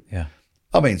doing. Yeah.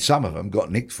 I mean, some of them got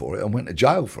nicked for it and went to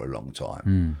jail for a long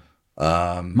time.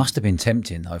 Must have been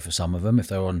tempting, though, for some of them, if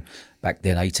they were on, back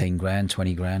then, 18 grand,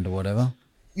 20 grand or whatever.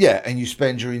 Yeah, and you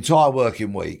spend your entire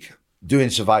working week doing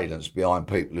surveillance behind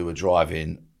people who are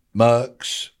driving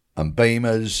Mercs and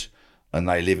Beamers, and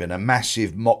they live in a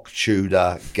massive mock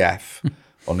Tudor gaff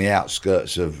on the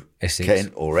outskirts of Essex.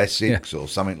 Kent or Essex or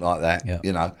something like that. Yeah.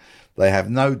 You know, they have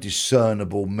no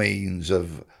discernible means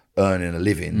of earning a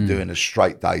living, doing a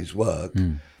straight day's work,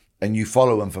 and you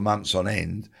follow them for months on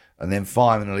end, and then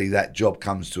finally that job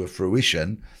comes to a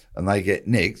fruition and they get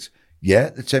nicked. Yeah,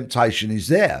 the temptation is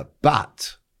there.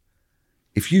 But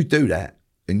if you do that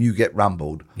and you get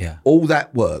rumbled, all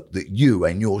that work that you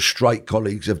and your straight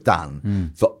colleagues have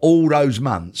done for all those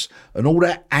months and all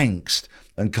that angst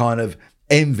and kind of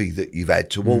envy that you've had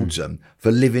towards them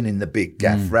for living in the big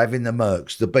gaff, for having the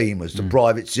Mercs, the Beamers, the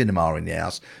private cinema in the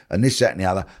house, and this, that and the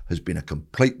other has been a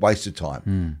complete waste of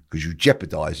time because you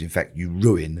jeopardise, in fact, you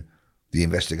ruin the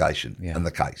investigation and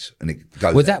the case. And it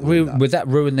goes. Would that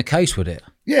ruin the case, would it?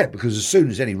 Yeah, because as soon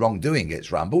as any wrongdoing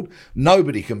gets rumbled,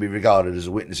 nobody can be regarded as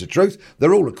a witness of truth.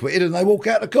 They're all acquitted and they walk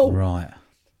out of court. Right.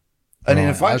 And in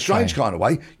a strange kind of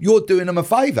way, you're doing them a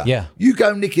favour. Yeah. You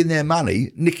go nicking their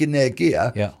money, nicking their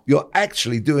gear, you're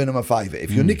actually doing them a favour. If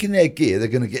you're nicking their gear, they're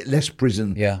going to get less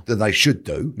prison than they should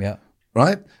do. Yeah.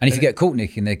 Right? And if you get caught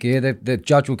nicking their gear, the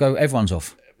judge will go, everyone's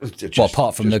off.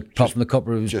 apart from the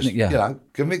copper who's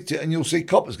convicted, and you'll see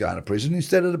coppers going to prison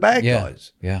instead of the bad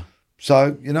guys. Yeah.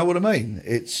 So you know what I mean?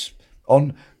 It's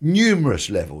on numerous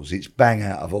levels. It's bang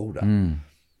out of order.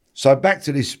 So back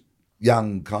to this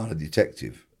young kind of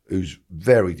detective who's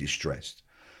very distressed.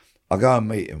 I go and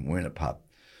meet him. We're in a pub,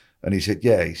 and he said,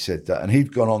 and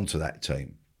he'd gone on to that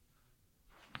team,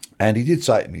 and he did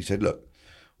say to me, he said, look,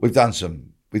 we've done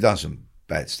some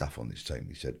bad stuff on this team,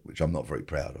 he said, which I'm not very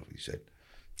proud of, he said.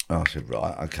 And I said,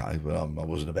 right, okay, but I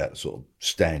wasn't about to sort of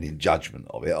stand in judgment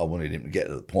of it. I wanted him to get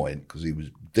to the point because he was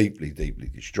deeply, deeply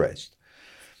distressed.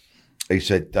 He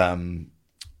said,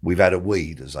 we've had a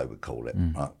weed, as they would call it,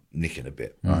 right, nicking a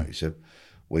bit, right? He said,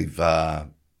 we've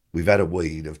had a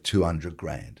weed of 200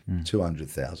 grand,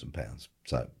 £200,000.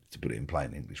 So to put it in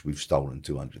plain English, we've stolen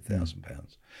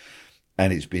 £200,000.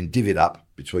 And it's been divvied up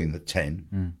between the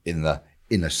 10 in the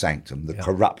inner sanctum, the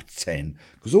corrupt 10,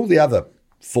 because all the other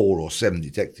 4 or 7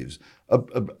 detectives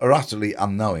are utterly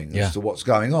unknowing as to what's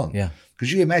going on. Yeah.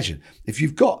 Because you imagine, if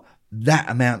you've got that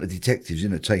amount of detectives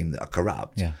in a team that are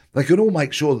corrupt, they can all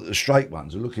make sure that the straight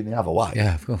ones are looking the other way.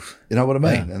 Yeah, of course. You know what I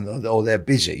mean? Or they're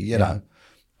busy, you know.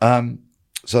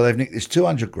 So they've nicked this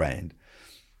 200 grand.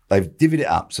 They've divvied it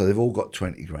up, so they've all got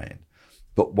 20 grand.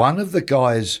 But one of the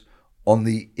guys on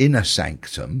the inner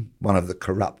sanctum, one of the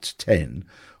corrupt 10,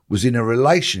 was in a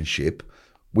relationship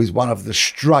with one of the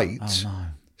straight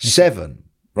 7,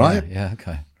 right? Yeah,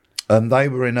 okay. And they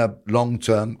were in a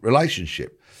long-term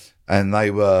relationship. And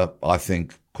they were, I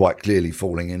think, quite clearly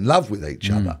falling in love with each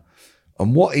other.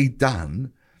 And what he'd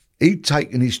done, he'd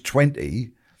taken his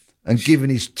 20 and given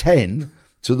his 10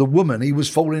 to the woman he was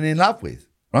falling in love with,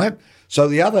 right? So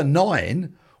the other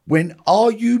 9 went,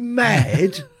 are you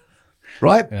mad?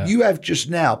 Right? Yeah. You have just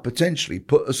now potentially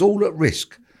put us all at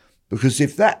risk, because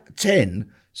if that 10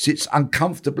 sits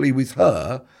uncomfortably with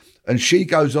her and she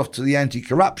goes off to the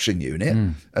anti-corruption unit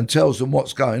and tells them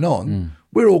what's going on,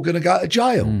 we're all going to go to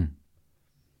jail.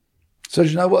 So do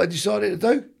you know what I decided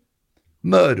to do?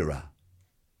 Murder her.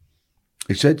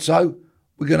 He said, so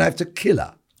we're going to have to kill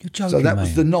her. You're joking, so that mate.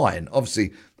 was the 9.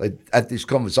 Obviously, they had this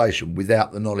conversation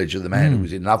without the knowledge of the man who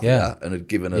was in love with her and had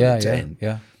given her the 10.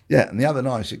 Yeah, and the other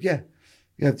 9 said,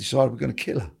 I've decided we're going to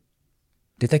kill her.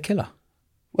 Did they kill her?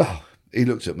 Well, he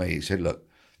looked at me, he said, look,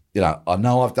 I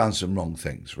know I've done some wrong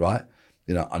things, right?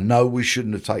 I know we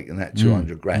shouldn't have taken that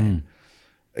 200 grand.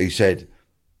 He said,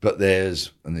 but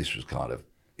there's, and this was kind of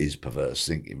his perverse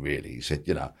thinking really, he said,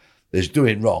 there's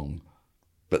doing wrong,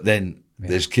 but then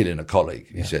there's killing a colleague.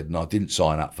 He said, and I didn't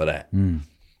sign up for that.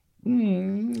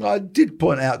 I did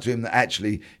point out to him that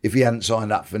actually, if he hadn't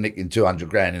signed up for nicking 200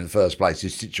 grand in the first place,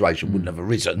 his situation wouldn't have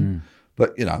arisen.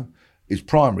 But, his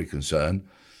primary concern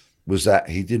was that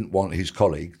he didn't want his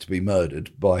colleague to be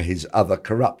murdered by his other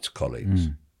corrupt colleagues.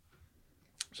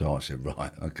 So I said,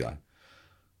 right, okay,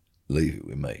 leave it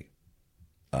with me.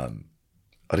 I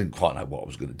didn't quite know what I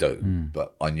was going to do,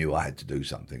 but I knew I had to do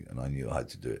something, and I knew I had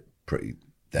to do it pretty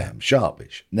damn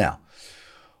sharpish. Now,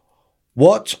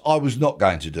 what I was not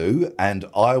going to do, and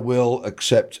I will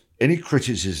accept any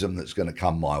criticism that's going to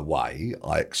come my way,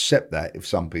 I accept that if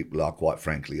some people are quite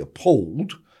frankly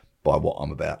appalled by what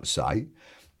I'm about to say.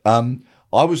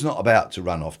 I was not about to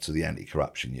run off to the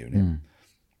anti-corruption unit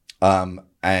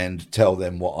and tell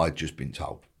them what I'd just been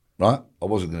told, right? I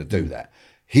wasn't going to do that.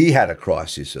 He had a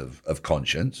crisis of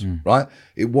conscience, right?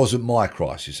 It wasn't my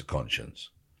crisis of conscience.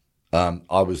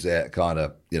 I was there to kind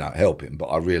of, help him, but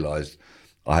I realised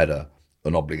I had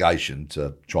an obligation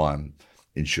to try and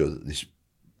ensure that this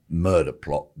murder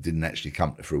plot didn't actually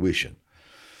come to fruition.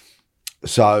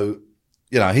 So,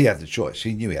 he had the choice.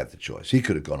 He knew he had the choice. He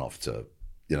could have gone off to,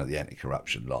 the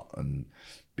anti-corruption lot and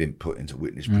been put into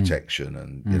witness protection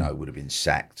and, would have been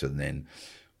sacked and then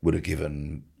would have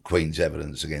given Queen's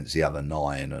evidence against the other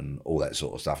 9 and all that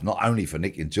sort of stuff. Not only for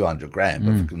nicking 200 grand,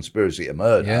 but for conspiracy to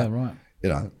murder. Yeah,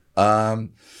 right.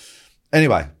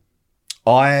 Anyway,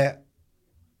 I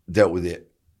dealt with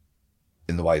it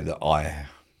in the way that I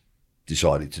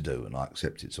decided to do, and I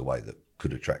accept it's a way that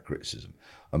could attract criticism.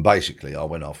 And basically, I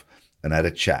went off and had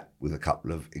a chat with a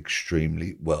couple of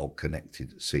extremely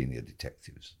well-connected senior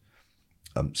detectives,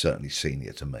 certainly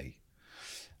senior to me.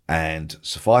 And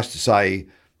suffice to say,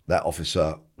 that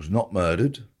officer was not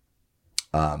murdered.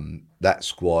 That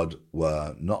squad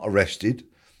were not arrested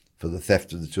for the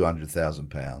theft of the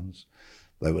 £200,000.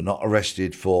 They were not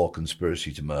arrested for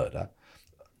conspiracy to murder.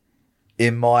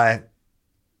 In my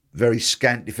very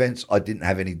scant defence, I didn't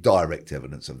have any direct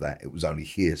evidence of that. It was only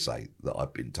hearsay that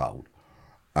I'd been told.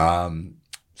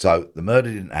 So the murder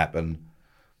didn't happen.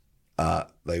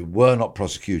 They were not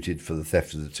prosecuted for the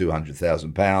theft of the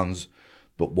 £200,000.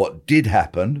 But what did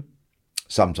happen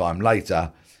sometime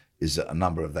later is that a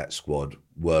number of that squad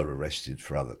were arrested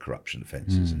for other corruption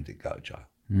offences and did go to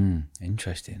jail.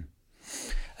 Interesting.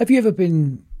 Have you ever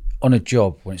been on a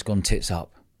job when it's gone tits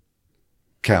up?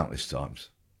 Countless times.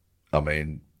 I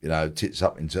mean, tits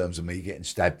up in terms of me getting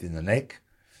stabbed in the neck,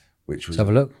 which was... Let's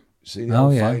have a look. See the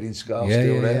old fading scar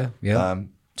still there? Yeah.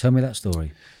 Tell me that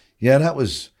story. Yeah, that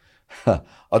was...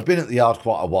 I'd been at the yard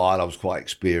quite a while. I was quite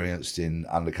experienced in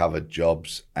undercover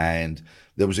jobs, and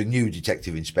there was a new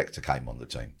detective inspector came on the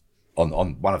team, on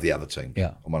one of the other teams.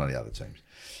 Yeah. On one of the other teams.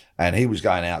 And he was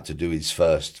going out to do his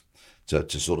first, to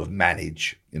sort of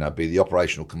manage, be the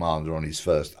operational commander on his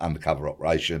first undercover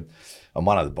operation. And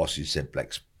one of the bosses said,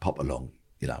 Blex, pop along,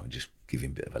 and just give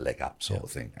him a bit of a leg up sort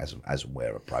of thing, as and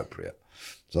where appropriate.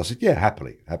 So I said, yeah,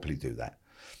 happily do that.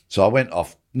 So I went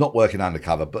off, not working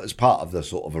undercover, but as part of the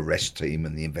sort of arrest team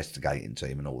and the investigating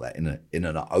team and all that, in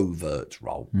an overt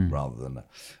role rather than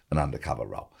an undercover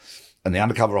role. And the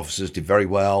undercover officers did very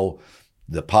well.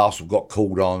 The parcel got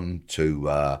called on to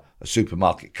a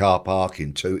supermarket car park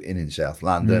in Tooting in South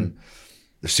London.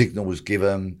 The signal was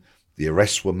given, the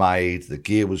arrests were made, the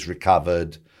gear was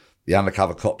recovered, the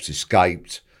undercover cops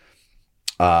escaped.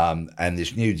 And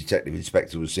this new detective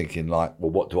inspector was thinking like,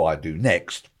 well, what do I do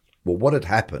next? Well, what had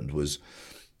happened was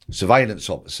surveillance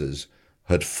officers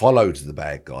had followed the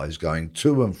bad guys going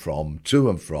to and from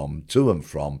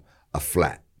a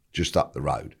flat just up the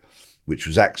road, which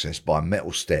was accessed by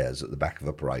metal stairs at the back of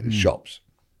a parade of shops.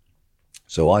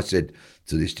 So I said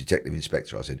to this detective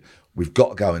inspector, I said, we've got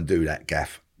to go and do that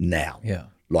gaff now. Yeah.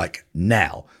 Like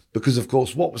now. Because, of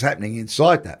course, what was happening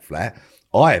inside that flat,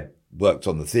 I had worked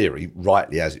on the theory,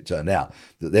 rightly as it turned out,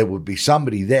 that there would be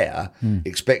somebody there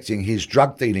expecting his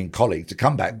drug-dealing colleague to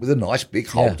come back with a nice big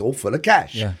holdall full of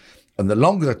cash. Yeah. And the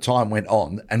longer the time went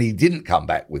on and he didn't come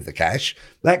back with the cash,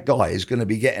 that guy is going to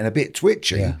be getting a bit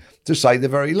twitchy, to say the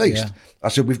very least. Yeah. I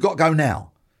said, we've got to go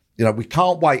now. We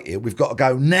can't wait here. We've got to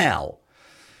go now.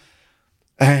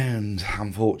 And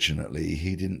unfortunately,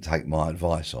 he didn't take my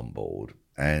advice on board,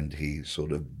 and he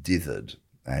sort of dithered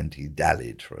and he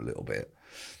dallied for a little bit.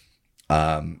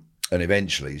 And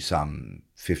eventually, some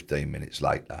 15 minutes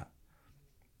later,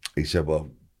 he said,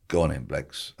 well, go on in,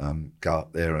 Blex, go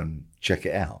up there and check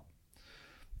it out.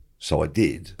 So I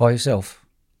did. By yourself?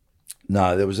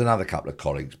 No, there was another couple of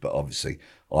colleagues, but obviously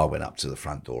I went up to the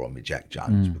front door on my Jack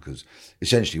Jones because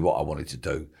essentially what I wanted to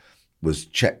do was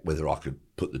check whether I could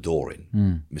put the door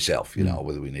in myself,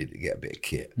 whether we needed to get a bit of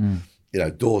kit.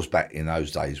 Doors back in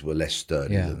those days were less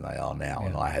sturdy than they are now,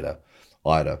 and I had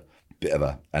a bit of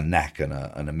a knack and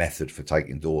a method for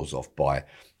taking doors off by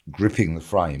gripping the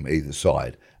frame either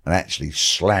side and actually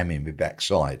slamming my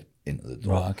backside into the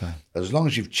door. Right, okay. As long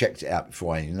as you've checked it out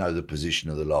before and you know the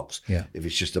position of the locks, if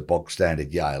it's just a bog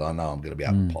standard Yale, I know I'm going to be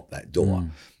able to pop that door.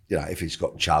 If it's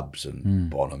got Chubbs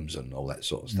and Bonhams and all that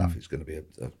sort of stuff, it's going to be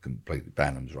a completely,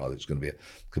 Banhams rather, it's going to be a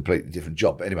completely different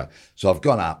job. But anyway, so I've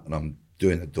gone up and I'm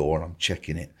doing the door and I'm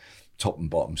checking it top and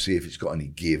bottom, see if it's got any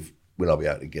give. Will I be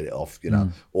able to get it off,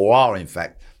 Or are, in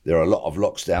fact, there are a lot of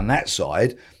locks down that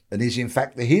side, and is, in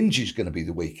fact, the hinge is going to be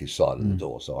the weakest side of the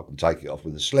door, so I can take it off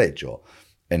with a sledge or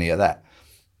any of that.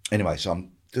 Anyway, so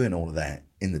I'm doing all of that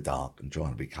in the dark and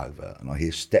trying to be covert, and I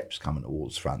hear steps coming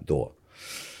towards the front door.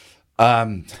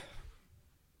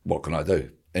 What can I do?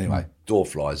 Anyway, door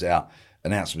flies out,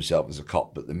 announce myself as a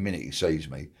cop, but the minute he sees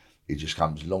me, he just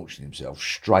comes launching himself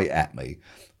straight at me.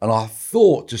 And I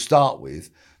thought, to start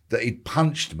with, that he'd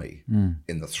punched me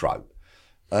in the throat.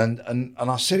 And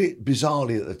I said it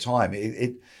bizarrely at the time.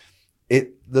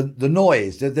 The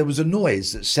noise, there was a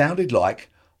noise that sounded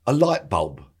like a light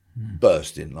bulb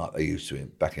bursting, like they used to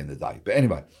back in the day. But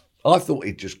anyway, I thought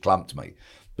he'd just clumped me.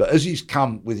 But as he's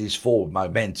come with his forward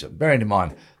momentum, bearing in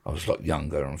mind I was like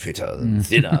younger and fitter and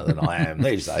thinner than I am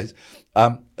these days,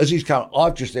 as he's come,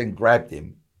 I've just then grabbed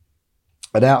him,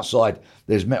 and outside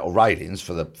there's metal railings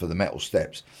for the metal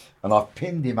steps, and I've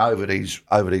pinned him over these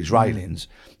railings,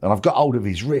 and I've got hold of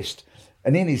his wrist,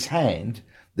 and in his hand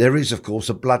there is, of course,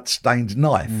 a blood-stained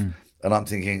knife. And I'm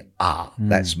thinking,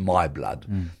 that's my blood.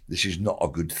 This is not a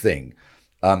good thing.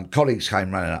 Colleagues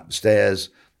came running up the stairs.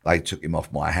 They took him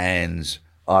off my hands.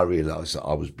 I realised that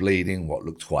I was bleeding, what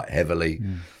looked quite heavily.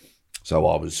 So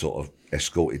I was sort of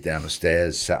escorted down the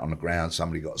stairs, sat on the ground.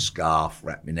 Somebody got a scarf,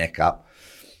 wrapped my neck up,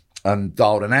 and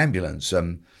dialed an ambulance.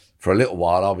 And for a little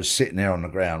while, I was sitting there on the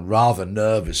ground, rather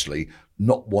nervously,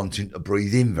 not wanting to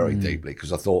breathe in very deeply,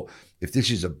 because I thought, if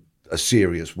this is a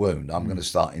serious wound, I'm going to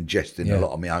start ingesting a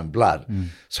lot of my own blood.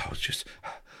 So I was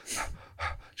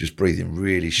just breathing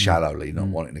really shallowly, not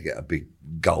wanting to get a big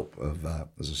gulp of,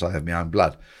 as I say, of my own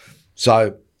blood.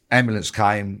 So ambulance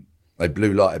came, they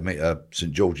blue lighted me to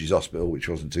St George's Hospital, which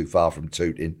wasn't too far from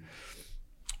Tooting,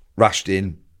 rushed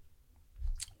in.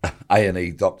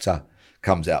 A&E doctor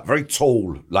comes out, very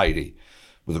tall lady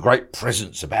with a great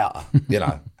presence about her, you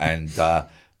know, and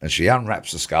she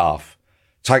unwraps the scarf,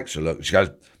 takes a look, she goes,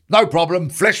 "No problem,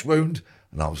 flesh wound."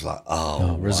 And I was like,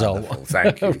 oh result. wonderful.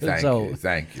 Thank you,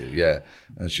 thank you, yeah.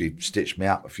 And she stitched me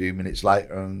up a few minutes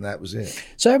later, and that was it.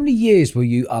 So how many years were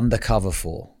you undercover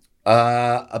for?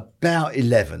 About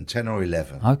 10 or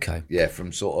 11. Okay. Yeah,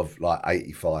 from sort of like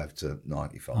 85 to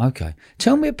 95. Okay.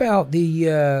 Tell me about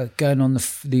the going on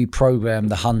the program,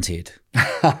 The Hunted.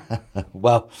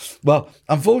 Well,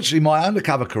 unfortunately, my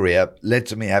undercover career led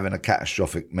to me having a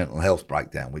catastrophic mental health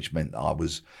breakdown, which meant that I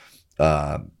was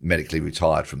medically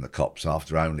retired from the cops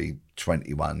after only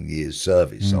 21 years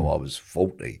service, so I was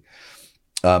 40.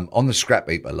 On the scrap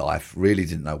heap of life, really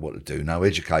didn't know what to do, no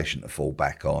education to fall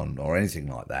back on or anything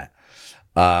like that.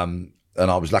 And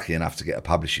I was lucky enough to get a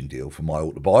publishing deal for my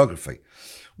autobiography,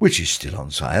 which is still on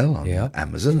sale on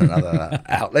Amazon and other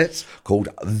outlets, called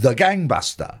The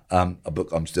Gangbuster, a book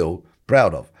I'm still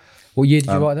proud of. What year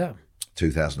did you write that?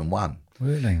 2001.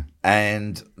 Really?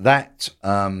 And that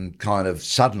kind of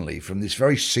suddenly, from this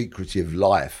very secretive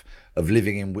life of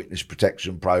living in witness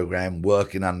protection program,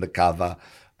 working undercover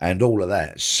and all of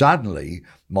that, suddenly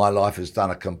my life has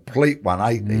done a complete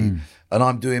 180 and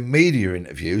I'm doing media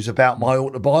interviews about my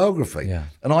autobiography. Yeah.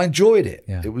 And I enjoyed it.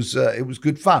 Yeah. It was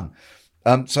good fun.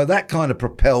 So that kind of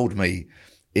propelled me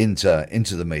into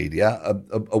the media,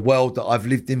 a world that I've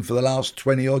lived in for the last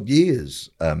 20 odd years,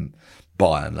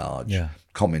 by and large. Yeah.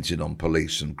 Commented on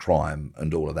police and crime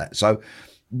and all of that. So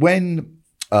when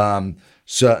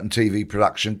certain TV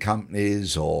production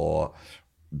companies or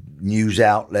news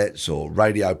outlets or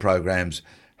radio programs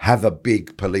have a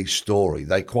big police story,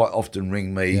 they quite often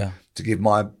ring me to give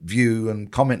my view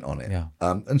and comment on it,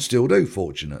 and still do,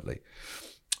 fortunately.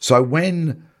 So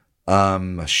when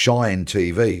Shine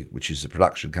TV, which is the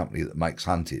production company that makes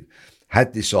Hunted,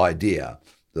 had this idea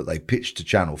that they pitched to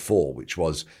Channel 4, which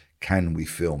was, can we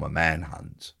film a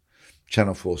manhunt?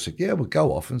 Channel 4 said, yeah, we'll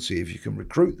go off and see if you can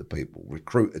recruit the people,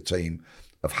 recruit a team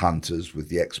of hunters with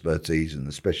the expertise and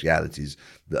the specialities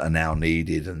that are now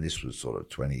needed. And this was sort of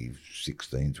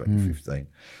 2016, 2015.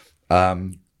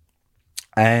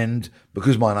 And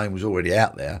because my name was already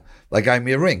out there, they gave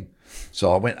me a ring.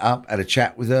 So I went up, had a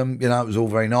chat with them. You know, it was all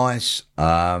very nice.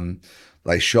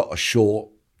 They shot a short,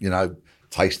 you know,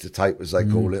 taster tape, as they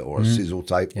call it, or a sizzle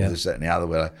tape, or this, that, and the other,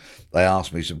 where they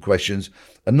asked me some questions.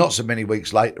 And not so many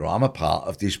weeks later, I'm a part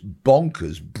of this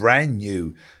bonkers, brand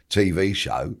new TV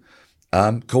show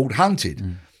called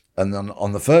Hunted. And then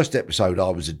on the first episode, I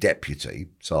was a deputy.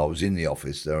 So I was in the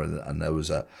office there, and there was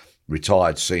a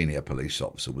retired senior police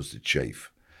officer, was the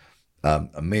chief. And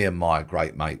me and my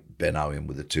great mate, Ben Owen,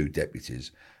 were the two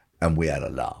deputies, and we had a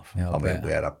laugh. Yeah, I mean,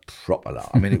 we had a proper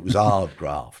laugh. I mean, it was hard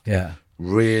graft. Yeah.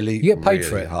 Really, you get paid really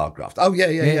for it? Hard graft. Oh, yeah,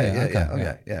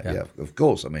 Okay. Of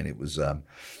course. I mean, it was,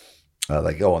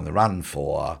 they go on the run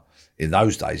for, in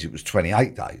those days, it was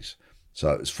 28 days. So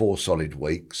it was 4 solid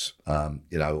weeks,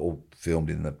 you know, all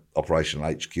filmed in the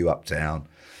operational HQ uptown.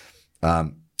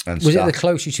 And was it the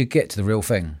closest you get to the real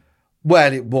thing?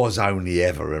 Well, it was only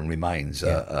ever and remains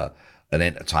an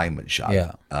entertainment show.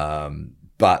 Yeah.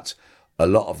 But a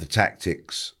lot of the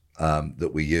tactics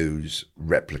that we use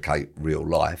replicate real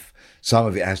life. Some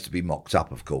of it has to be mocked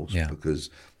up, of course,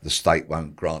 because the state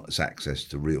won't grant us access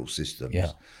to real systems.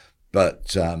 Yeah.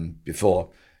 But before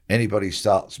anybody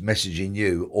starts messaging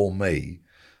you or me,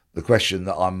 the question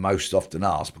that I'm most often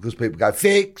asked, because people go,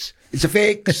 fix, it's a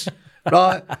fix,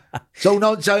 right? It's all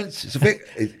nonsense, it's a fix.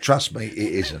 Trust me, it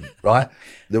isn't, right?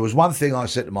 There was one thing I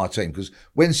said to my team, because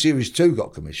when Series 2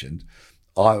 got commissioned,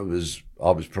 I was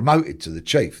promoted to the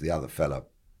chief. The other fella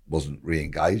wasn't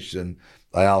re-engaged, and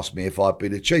they asked me if I'd be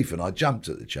the chief, and I jumped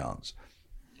at the chance.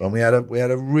 And we had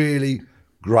a really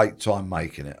great time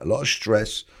making it. A lot of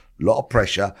stress, a lot of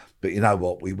pressure, but you know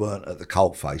what? We weren't at the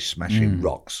coalface smashing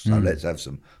rocks, so let's have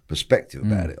some perspective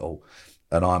about it all.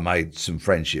 And I made some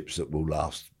friendships that will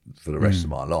last for the rest of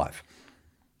my life.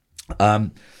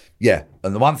 And the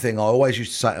one thing I always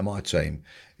used to say to my team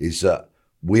is that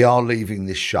we are leaving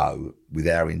this show with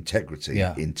our integrity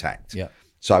intact. Yeah.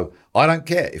 So I don't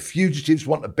care if fugitives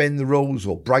want to bend the rules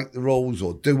or break the rules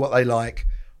or do what they like.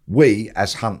 We,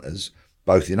 as hunters,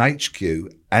 both in HQ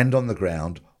and on the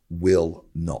ground, will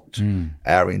not.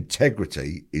 Our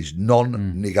integrity is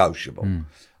non-negotiable.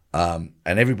 And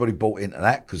everybody bought into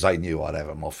that because they knew I'd have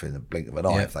them off in the blink of an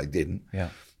eye if they didn't. Yeah.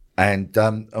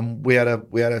 And we had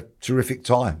a terrific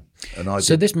time. And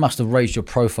so this must have raised your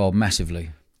profile massively.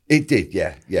 It did,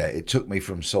 yeah. It took me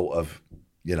from sort of,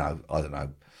 you know, I don't know,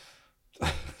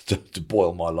 to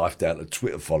boil my life down to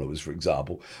Twitter followers, for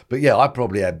example. But yeah, I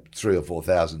probably had 3,000 or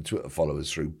 4,000 Twitter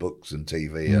followers through books and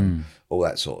TV and all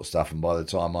that sort of stuff. And by the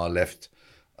time I left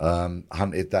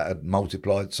Hunted, that had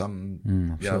multiplied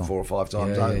some, 4 or 5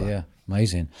 times over. Yeah,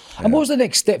 amazing. Yeah. And what was the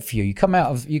next step for you? You come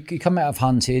out of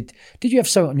Hunted. Did you have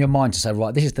something on your mind to say,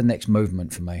 right, this is the next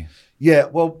movement for me? Yeah,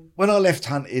 well, when I left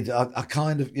Hunted, I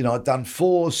kind of, I'd done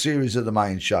 4 series of the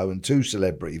main show and 2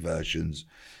 celebrity versions.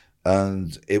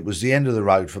 And it was the end of the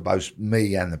road for both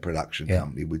me and the production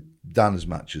company. We'd done as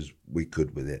much as we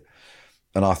could with it.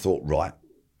 And I thought, right,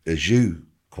 as you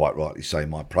quite rightly say,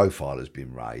 my profile has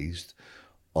been raised.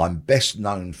 I'm best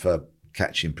known for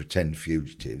catching pretend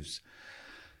fugitives.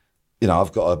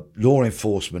 I've got a law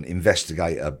enforcement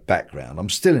investigator background. I'm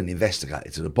still an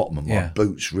investigator to the bottom of my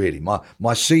boots, really. My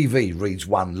CV reads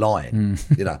one line.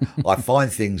 I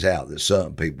find things out that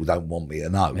certain people don't want me to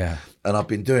know. Yeah. And I've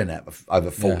been doing that for over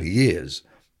 40 years.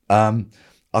 I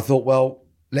thought, well,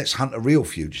 let's hunt a real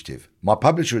fugitive. My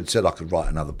publisher had said I could write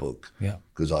another book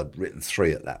because I'd written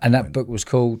 3 at that point. And that book was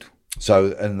called?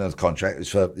 So, and the contract was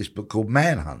for this book called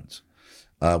Manhunt,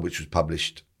 which was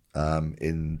published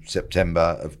in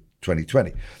September of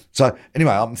 2020. So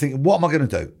anyway, I'm thinking, what am I going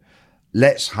to do?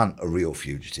 Let's hunt a real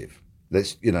fugitive.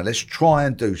 Let's try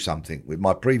and do something. With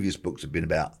my previous books have been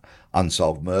about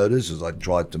unsolved murders, as I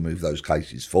tried to move those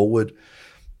cases forward.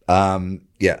 And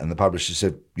the publisher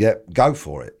said, yeah, go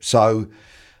for it. So,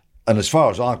 and as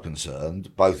far as I'm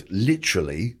concerned, both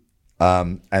literally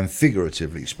and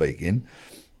figuratively speaking,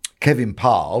 Kevin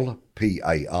Parle,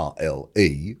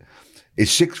 P-A-R-L-E, is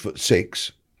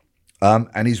 6'6",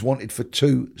 and he's wanted for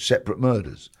 2 separate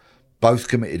murders, both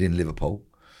committed in Liverpool.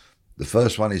 The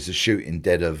first one is the shooting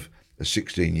dead of a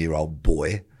 16-year-old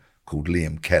boy called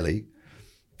Liam Kelly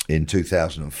in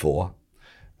 2004.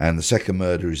 And the second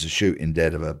murder is the shooting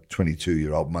dead of a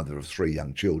 22-year-old mother of 3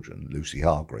 young children, Lucy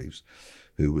Hargreaves,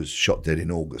 who was shot dead in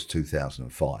August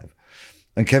 2005.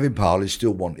 And Kevin Parle is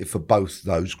still wanted for both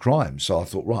those crimes. So I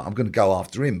thought, right, I'm going to go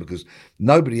after him because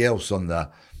nobody else on the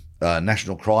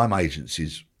National Crime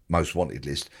Agency's most wanted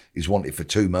list is wanted for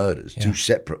 2 murders, 2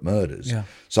 separate murders. Yeah.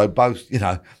 So both,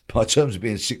 by terms of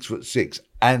being 6'6"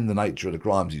 and the nature of the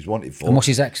crimes he's wanted for. And what's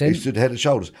his accent? He stood head and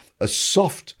shoulders. A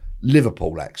soft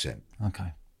Liverpool accent.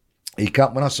 Okay.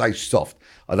 When I say soft,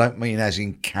 I don't mean as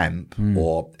in camp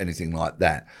or anything like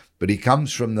that, but he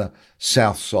comes from the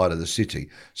south side of the city.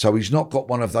 So he's not got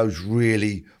one of those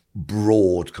really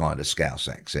broad kind of Scouse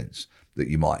accents that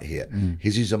you might hear.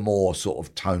 His is a more sort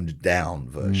of toned down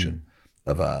version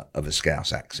of a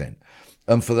Scouse accent.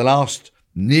 And for the last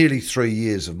nearly 3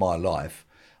 years of my life,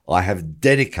 I have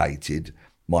dedicated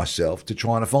myself to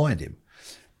trying to find him.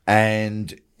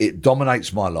 And it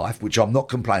dominates my life, which I'm not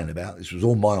complaining about. This was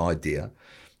all my idea.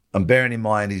 And bearing in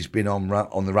mind, he's been on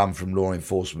the run from law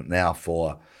enforcement now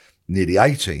for nearly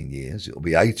 18 years. It'll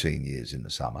be 18 years in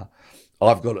the summer.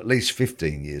 I've got at least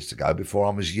 15 years to go before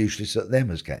I'm as useless at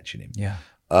them as catching him. Yeah.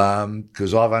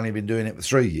 Because I've only been doing it for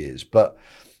 3 years. But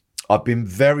I've been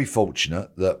very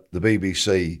fortunate that the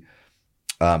BBC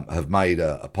have made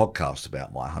a podcast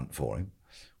about my hunt for him,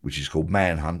 which is called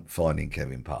Manhunt, Finding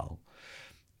Kevin Parle.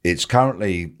 It's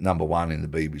currently number 1 in the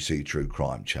BBC True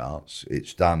Crime charts.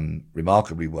 It's done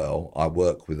remarkably well. I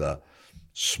work with a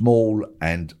small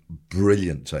and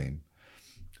brilliant team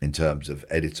in terms of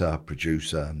editor,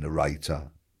 producer,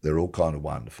 narrator. They're all kind of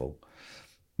wonderful.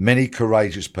 Many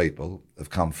courageous people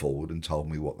have come forward and told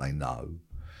me what they know.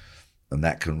 And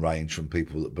that can range from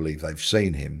people that believe they've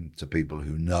seen him to people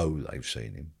who know they've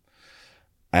seen him.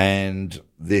 And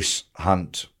this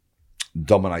hunt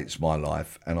dominates my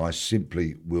life, and I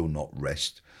simply will not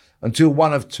rest until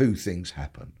one of 2 things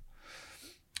happen.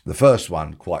 The first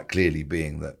one, quite clearly,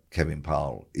 being that Kevin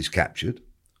Parle is captured,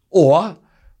 or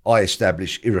I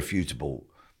establish irrefutable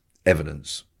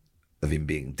evidence of him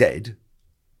being dead,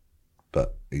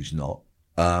 but he's not.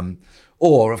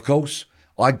 Or, of course,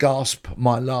 I gasp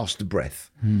my last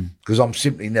breath because I'm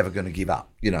simply never going to give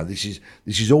up. This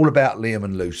is all about Liam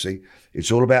and Lucy.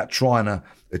 It's all about trying to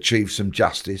achieve some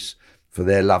justice for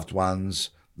their loved ones,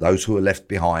 those who are left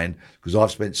behind, because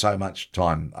I've spent so much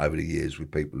time over the years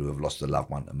with people who have lost a loved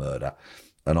one to murder,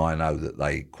 and I know that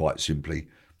they quite simply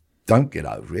don't get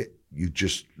over it. You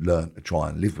just learn to try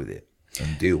and live with it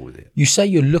and deal with it. You say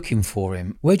you're looking for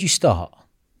him. Where'd you start?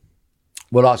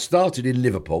 Well, I started in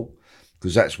Liverpool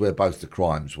because that's where both the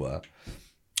crimes were.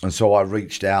 And so I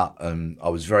reached out, and I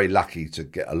was very lucky to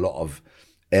get a lot of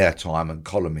airtime and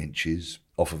column inches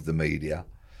off of the media,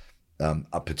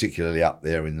 particularly up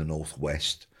there in the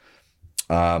northwest.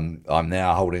 I'm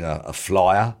now holding a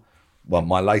flyer, well,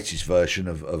 my latest version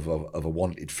of a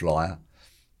wanted flyer,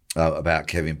 about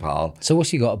Kevin Powell. So what's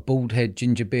he got? A bald head,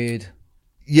 ginger beard?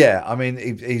 Yeah, I mean,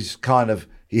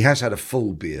 he has had a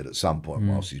full beard at some point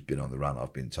whilst he's been on the run,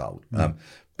 I've been told.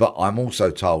 But I'm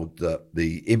also told that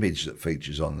the image that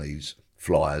features on these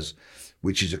flyers,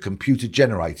 which is a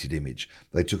computer-generated image,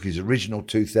 they took his original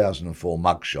 2004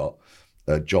 mugshot,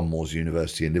 John Moores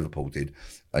University in Liverpool did,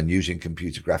 and using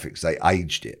computer graphics, they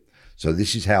aged it. So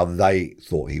this is how they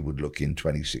thought he would look in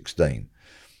 2016.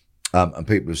 And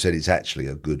people have said it's actually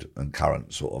a good and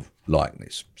current sort of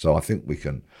likeness. So I think we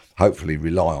can hopefully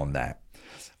rely on that.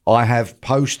 I have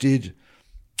posted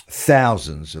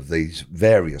thousands of these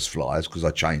various flyers because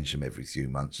I change them every few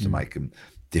months to make them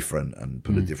different and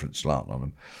put a different slant on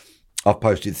them. I've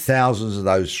posted thousands of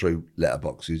those through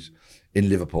letterboxes in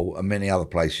Liverpool and many other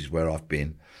places where I've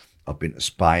been. I've been to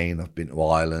Spain, I've been to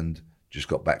Ireland, just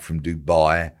got back from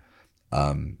Dubai.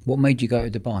 What made you go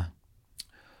to Dubai?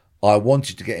 I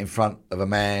wanted to get in front of a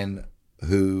man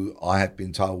who I had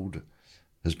been told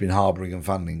has been harbouring and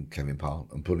funding Kevin Powell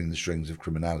and pulling the strings of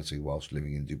criminality whilst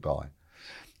living in Dubai.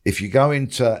 If you go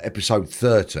into episode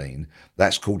 13,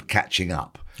 that's called Catching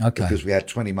Up. Okay. Because we had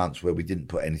 20 months where we didn't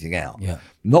put anything out. Yeah.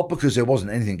 Not because there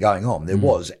wasn't anything going on. There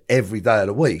was every day of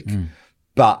the week.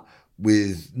 But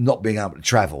with not being able to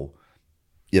travel,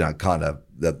 kind of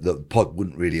the pod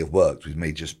wouldn't really have worked with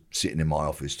me just sitting in my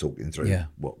office talking through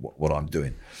what I'm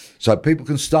doing. So people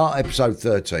can start episode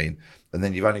 13 and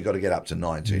then you've only got to get up to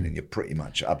 19 and you're pretty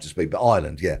much up to speed. But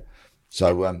Ireland, yeah.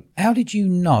 So how did you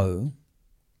know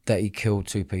that he killed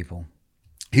 2 people?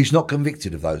 He's not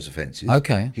convicted of those offences.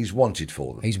 Okay. He's wanted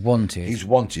for them. He's wanted. He's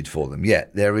wanted for them, yeah.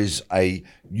 There is a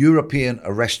European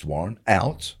arrest warrant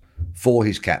out for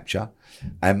his capture,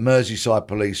 and Merseyside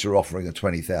police are offering a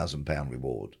 £20,000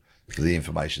 reward for the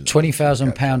information.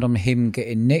 £20,000 on him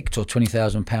getting nicked, or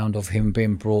 £20,000 of him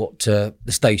being brought to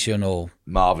the station, or?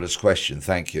 Marvellous question,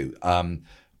 thank you.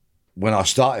 When I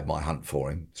started my hunt for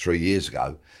him 3 years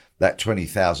ago, that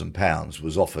 £20,000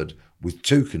 was offered with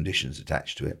 2 conditions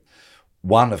attached to it.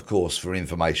 One, of course, for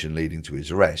information leading to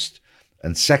his arrest.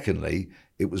 And secondly,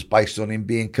 it was based on him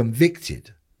being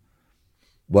convicted.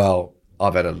 Well,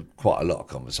 I've had quite a lot of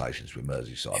conversations with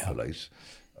Merseyside police,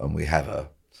 and we have a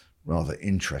rather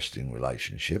interesting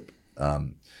relationship.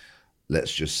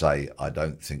 Let's just say I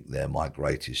don't think they're my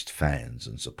greatest fans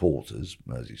and supporters,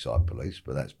 Merseyside police,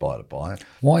 but that's by the by.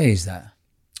 Why is that?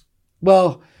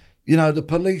 Well,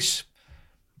 the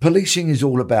policing is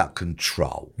all about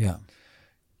control. Yeah.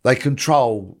 They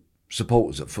control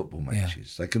supporters at football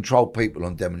matches. Yeah. They control people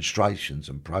on demonstrations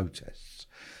and protests.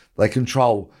 They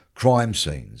control crime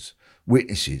scenes,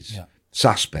 witnesses,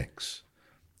 suspects.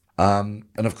 And,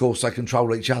 of course, they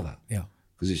control each other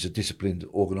because it's a disciplined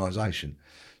organisation.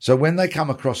 So when they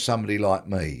come across somebody like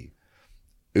me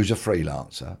who's a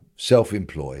freelancer,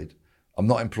 self-employed, I'm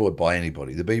not employed by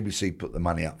anybody. The BBC put the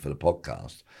money up for the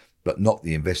podcast, but not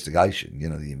the investigation.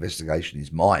 The investigation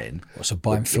is mine. So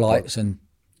buying flights and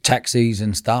taxis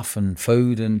and stuff and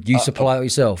food, and you supply it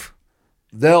yourself?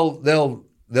 They'll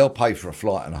pay for a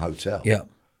flight and a hotel. Yeah.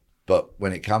 But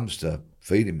when it comes to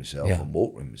feeding myself and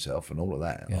watering myself and all of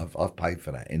that, I've paid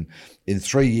for that. In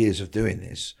 3 years of doing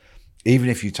this, even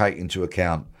if you take into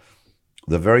account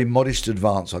the very modest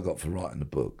advance I got for writing the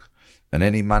book and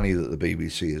any money that the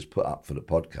BBC has put up for the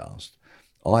podcast,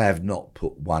 I have not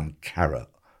put 1 carrot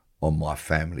on my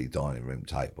family dining room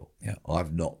table. Yeah.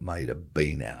 I've not made a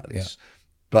bean out of this.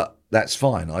 But that's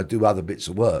fine. I do other bits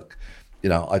of work.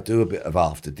 I do a bit of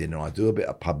after dinner. I do a bit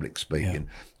of public speaking.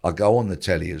 I go on the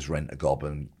telly as Rent-A-Gob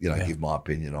and, give my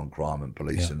opinion on crime and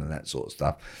policing and that sort of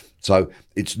stuff. So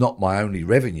it's not my only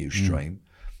revenue stream.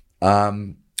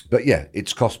 But yeah,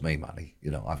 it's cost me money.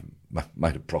 I've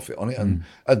made a profit on it and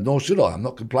nor should I. I'm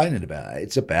not complaining about it.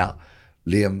 It's about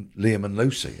Liam and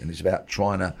Lucy, and it's about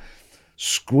trying to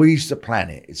squeeze the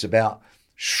planet. It's about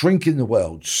shrinking the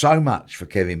world so much for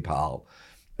Kevin Powell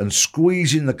and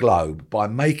squeezing the globe by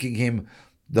making him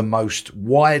the most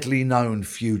widely known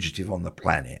fugitive on the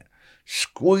planet.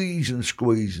 Squeeze and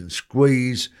squeeze and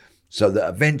squeeze so that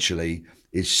eventually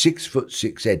his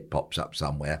 6'6" head pops up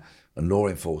somewhere and law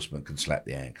enforcement can slap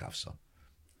the handcuffs on.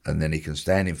 And then he can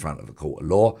stand in front of a court of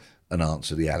law and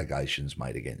answer the allegations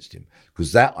made against him.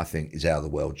 Because that, I think, is how the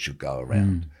world should go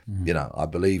around. I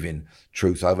believe in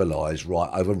truth over lies, right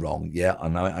over wrong. Yeah, I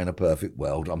know it ain't a perfect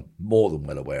world. I'm more than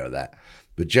well aware of that.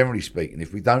 But generally speaking,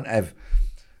 if we don't have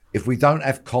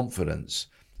confidence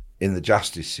in the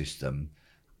justice system,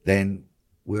 then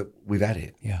we've had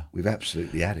it. Yeah. We've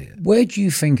absolutely had it. Where do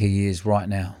you think he is right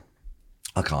now?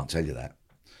 I can't tell you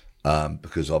that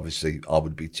because obviously I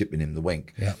would be tipping him the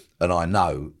wink. Yeah. And I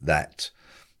know that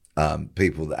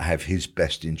people that have his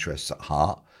best interests at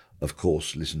heart of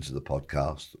course, listen to the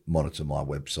podcast, monitor my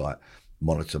website,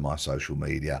 monitor my social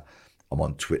media. I'm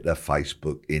on Twitter,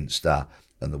 Facebook, Insta,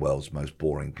 and the world's most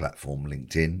boring platform,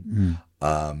 LinkedIn.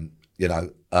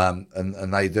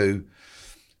 And they do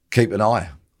keep an eye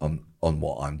on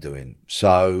what I'm doing.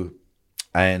 So,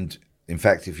 and in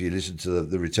fact, if you listen to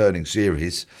the returning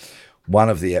series, one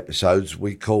of the episodes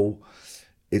we call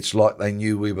 "It's Like They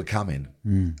Knew We Were Coming,"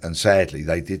 and sadly,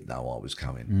 they did know I was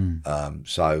coming.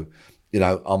 So,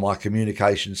 are my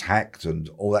communications hacked and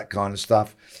all that kind of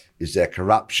stuff? Is there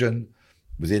corruption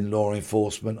within law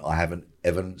enforcement? I haven't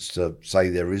evidence to say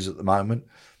there is at the moment,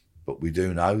 but we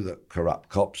do know that corrupt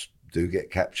cops do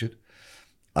get captured.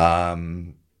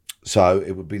 So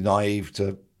it would be naive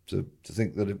to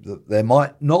think that there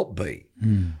might not be.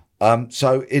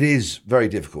 So it is very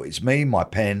difficult. It's me, my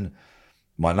pen,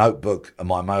 my notebook, and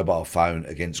my mobile phone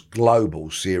against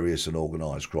global, serious and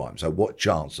organised crime. So what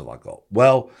chance have I got?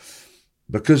 Well,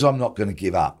 because I'm not going to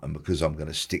give up and because I'm going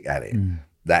to stick at it,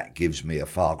 that gives me a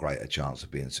far greater chance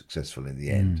of being successful in the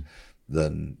end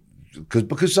than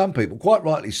because some people, quite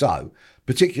rightly so,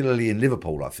 particularly in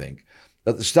Liverpool, I think,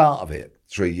 at the start of it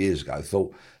 3 years ago,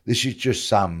 thought this is just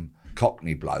some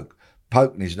Cockney bloke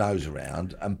poking his nose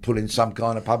around and pulling some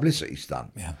kind of publicity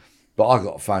stunt. Yeah. But I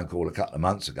got a phone call a couple of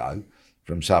months ago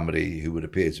from somebody who would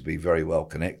appear to be very well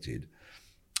connected.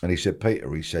 And he said,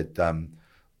 Peter, he said,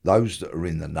 those that are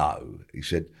in the know, he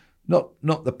said, not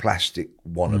the plastic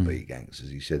wannabe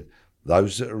gangsters. He said,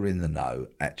 those that are in the know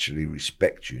actually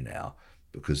respect you now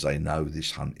because they know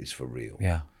this hunt is for real.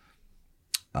 Yeah.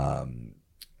 And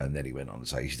then he went on to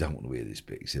say, you don't want to hear this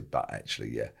bit. He said, but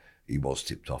actually, yeah, he was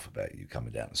tipped off about you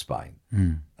coming down to Spain.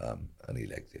 And he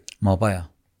legged it. Marbella.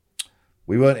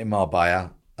 We weren't in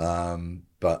Marbella,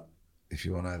 but if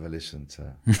you want to have a listen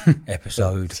to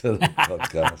episode to the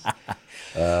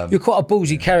podcast. You're quite a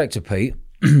ballsy character, Pete.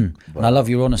 And I love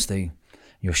your honesty.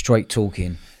 You're straight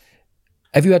talking.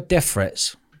 Have you had death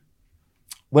threats?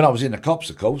 When I was in the cops,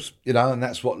 of course, and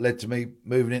that's what led to me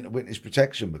moving into witness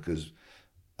protection because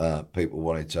people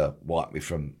wanted to wipe me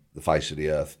from the face of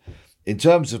the earth. In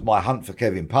terms of my hunt for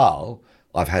Kevin Parle,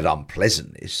 I've had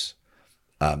unpleasantness.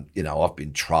 I've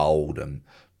been trolled and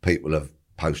people have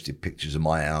posted pictures of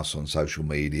my house on social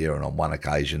media, and on one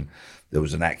occasion there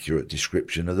was an accurate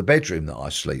description of the bedroom that I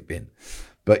sleep in.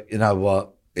 But you know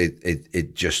what?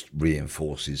 It just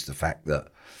reinforces the fact that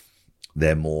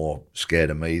they're more scared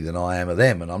of me than I am of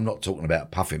them. And I'm not talking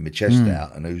about puffing my chest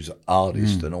out and who's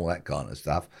hardest and all that kind of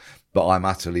stuff. But I'm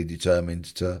utterly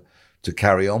determined to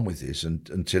carry on with this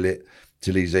until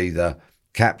he's either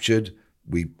captured,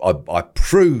 I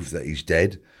prove that he's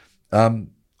dead,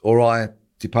 or I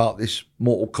depart this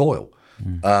mortal coil.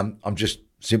 I'm just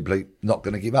simply not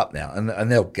going to give up now. And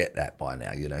they'll get that by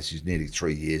now. This is nearly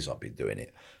 3 years I've been doing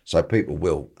it. So people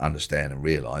will understand and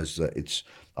realise that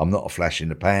I'm not a flash in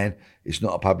the pan, it's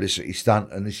not a publicity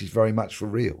stunt, and this is very much for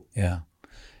real. Yeah.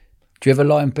 Do you ever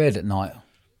lie in bed at night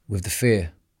with the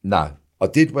fear? No. I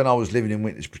did when I was living in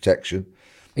witness protection.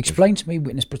 Explain to me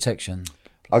witness protection.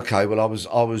 Okay, well I was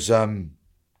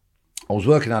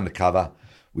working undercover.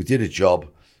 We did a job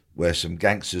where some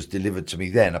gangsters delivered to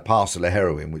me then a parcel of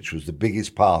heroin, which was the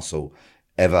biggest parcel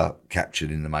ever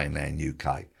captured in the mainland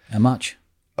UK. How much?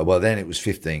 Well, then it was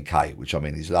 15k, which I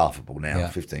mean is laughable now. Yeah.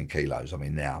 15 kilos. I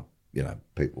mean now,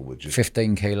 people would just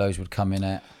 15 kilos would come in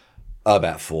at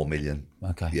about 4 million.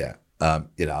 Okay. Yeah.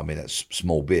 That's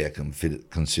small beer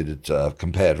considered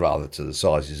compared rather to the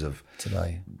sizes of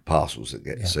today parcels that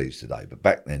get seized today. But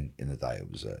back then in the day, it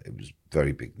was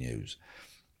very big news.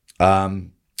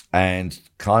 And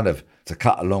kind of to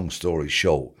cut a long story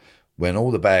short, when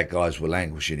all the bad guys were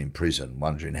languishing in prison,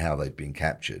 wondering how they'd been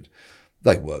captured,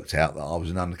 they worked out that I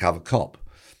was an undercover cop.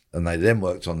 And they then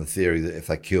worked on the theory that if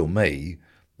they kill me,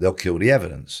 they'll kill the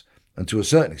evidence. And to a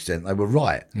certain extent, they were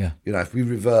right. Yeah. If we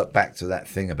revert back to that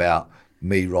thing about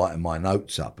me writing my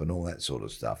notes up and all that sort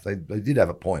of stuff, they did have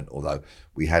a point, although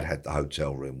we had the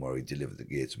hotel room where he delivered the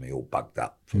gear to me all bugged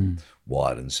up from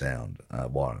wired and sound.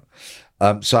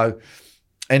 So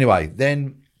anyway,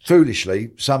 then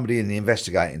foolishly, somebody in the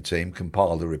investigating team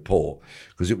compiled a report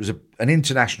because it was an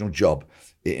international job.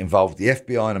 It involved the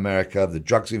FBI in America, the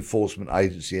Drugs Enforcement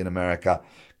Agency in America,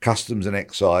 Customs and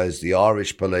Excise, the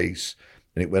Irish police,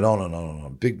 and it went on and on and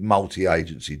on. Big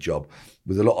multi-agency job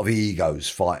with a lot of egos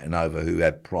fighting over who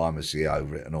had primacy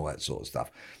over it and all that sort of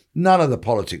stuff. None of the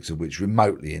politics of which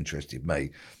remotely interested me,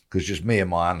 because just me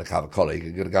and my undercover colleague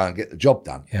are going to go and get the job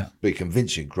done. Yeah. Be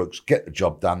convincing crooks, get the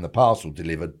job done, the parcel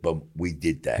delivered, boom, we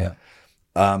did that.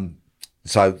 Yeah.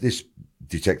 So this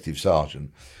detective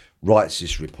sergeant writes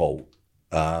this report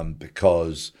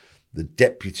because the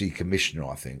deputy commissioner,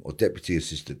 I think, or deputy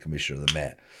assistant commissioner of the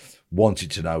Met,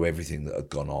 wanted to know everything that had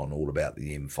gone on, all about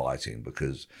the infighting,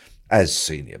 because as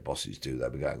senior bosses do, they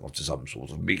were going off to some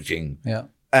sort of meeting. Yeah.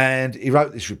 And he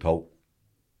wrote this report,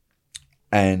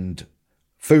 and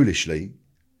foolishly,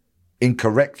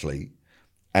 incorrectly,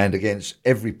 and against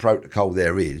every protocol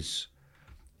there is,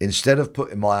 instead of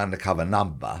putting my undercover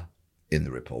number in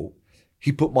the report,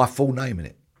 he put my full name in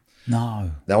it.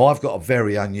 No. Now, I've got a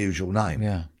very unusual name.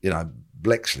 Yeah. You know,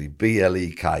 Bleksley,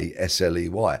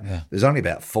 Bleksley. Yeah. There's only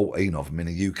about 14 of them in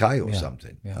the UK or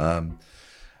something. Yeah.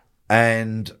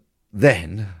 And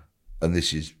then, and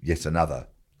this is yet another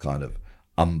kind of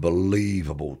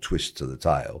unbelievable twist to the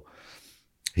tale,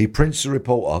 he prints the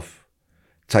report off,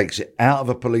 takes it out of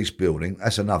a police building,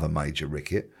 that's another major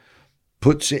ricket,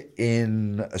 puts it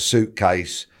in a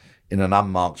suitcase in an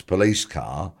unmarked police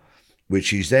car, which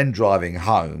he's then driving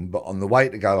home, but on the way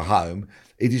to go home,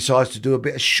 he decides to do a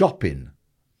bit of shopping.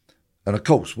 And of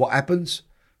course, what happens?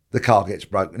 The car gets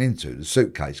broken into, the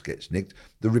suitcase gets nicked.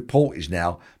 The report is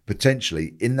now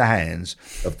potentially in the hands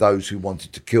of those who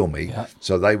wanted to kill me,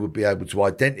 so they would be able to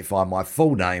identify my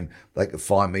full name. They could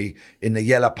find me in the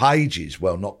yellow pages.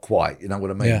 Well, not quite, you know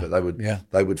what I mean? Yeah.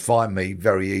 But they would find me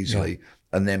very easily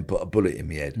and then put a bullet in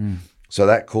my head. So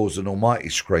that caused an almighty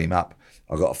scream up.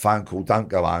 I got a phone call, don't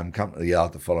go home, come to the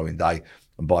yard the following day.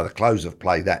 And by the close of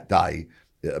play that day,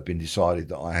 it had been decided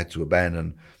that I had to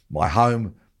abandon my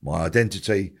home, my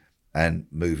identity, and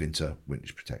move into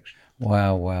witness protection.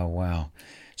 Wow.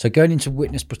 So going into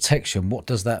witness protection, what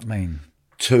does that mean?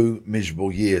 2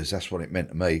 miserable years, that's what it meant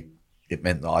to me. It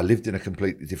meant that I lived in a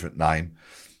completely different name.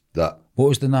 What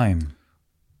was the name?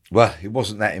 Well, it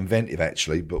wasn't that inventive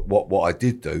actually, but what I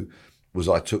did do was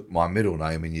I took my middle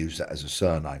name and used that as a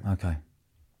surname. Okay.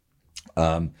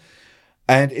 And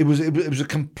it was a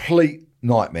complete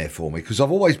nightmare for me, because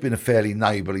I've always been a fairly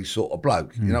neighbourly sort of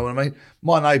bloke. You know what I mean?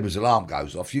 My neighbour's alarm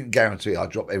goes off, you can guarantee I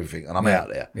drop everything and I'm out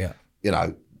there. Yeah. You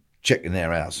know, checking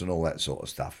their house and all that sort of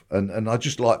stuff. And I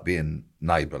just like being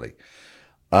neighbourly.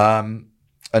 And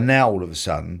now all of a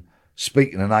sudden,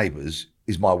 speaking to neighbours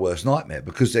is my worst nightmare,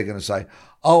 because they're going to say,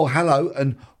 oh, hello,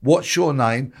 and what's your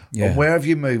name? Yeah. And where have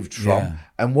you moved from? Yeah.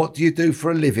 And what do you do for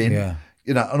a living? Yeah.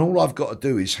 You know, and all I've got to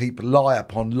do is heap lie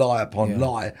upon lie upon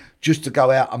lie just to go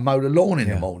out and mow the lawn in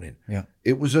the morning. Yeah.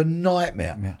 It was a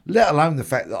nightmare, let alone the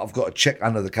fact that I've got to check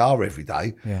under the car every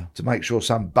day to make sure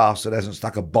some bastard hasn't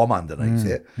stuck a bomb underneath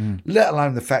it, let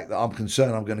alone the fact that I'm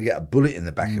concerned I'm going to get a bullet in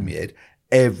the back of my head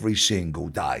every single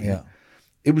day. Yeah.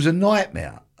 It was a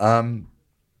nightmare.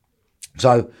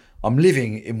 So I'm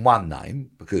living in one name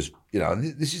because, you know,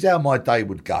 this is how my day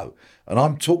would go. And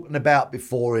I'm talking about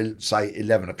before, say,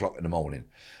 11 o'clock in the morning.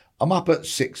 I'm up at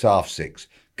 6, half 6,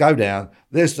 go down,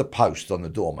 there's the post on the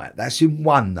doormat. That's in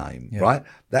one name, right?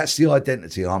 That's the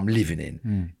identity I'm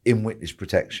living in witness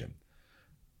protection.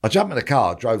 I jump in the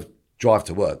car, drive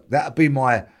to work. That would be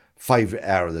my favourite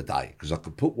hour of the day, because I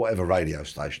could put whatever radio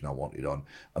station I wanted on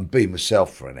and be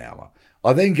myself for an hour.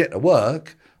 I then get to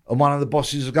work and one of the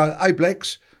bosses will go, hey,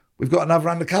 Blex, we've got another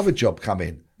undercover job come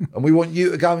in and we want you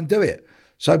to go and do it.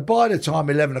 So by the time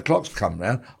 11 o'clock's come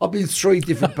round, I've been 3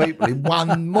 different people in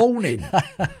one morning,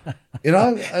 you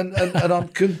know, and I'm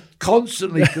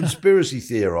constantly conspiracy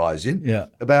theorising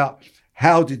about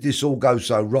how did this all go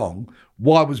so wrong?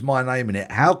 Why was my name in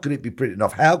it? How could it be printed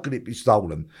off? How could it be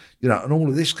stolen? You know, and all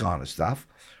of this kind of stuff.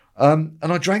 And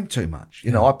I drank too much.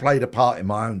 You know, I played a part in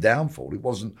my own downfall. It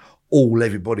wasn't all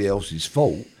everybody else's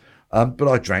fault. But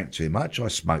I drank too much. I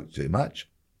smoked too much.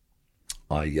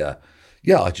 I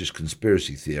just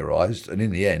conspiracy theorised. And in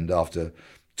the end, after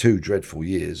 2 dreadful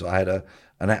years, I had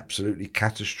an absolutely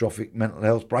catastrophic mental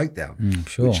health breakdown,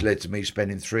 which led to me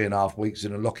spending 3.5 weeks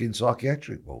in a lock-in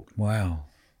psychiatric ward. Wow.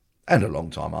 And a long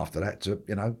time after that to,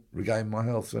 you know, regain my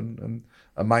health and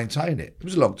maintain it. It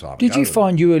was a long time Did ago. you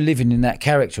find you were living in that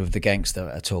character of the gangster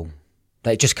at all?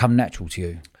 That it just come natural to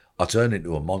you? I turned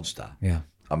into a monster. Yeah.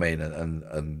 I mean,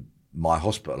 and my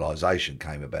hospitalisation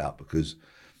came about because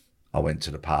I went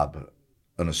to the pub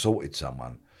and assaulted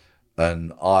someone.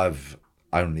 And I've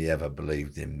only ever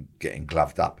believed in getting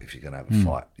gloved up if you're going to have a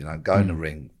fight. You know, go in the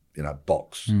ring, you know,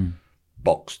 box,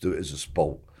 do it as a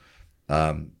sport.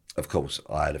 Of course,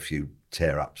 I had a few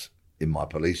tear-ups in my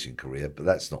policing career, but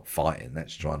that's not fighting.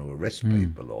 That's trying to arrest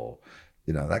people or,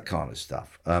 you know, that kind of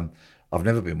stuff. I've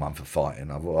never been one for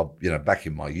fighting. I've you know, back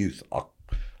in my youth,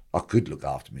 I could look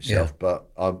after myself, but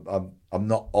I'm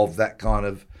not of that kind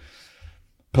of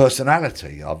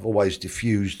personality. I've always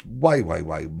diffused way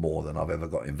more than I've ever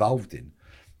got involved in,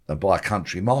 and by a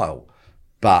country mile.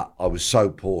 But I was so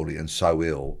poorly and so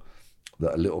ill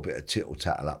that a little bit of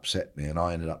tittle-tattle upset me, and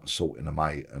I ended up assaulting a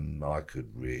mate, and I could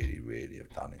really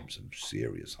have done him some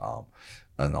serious harm.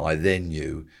 And I then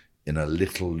knew in a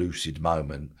little lucid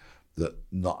moment that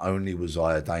not only was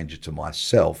I a danger to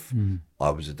myself, I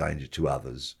was a danger to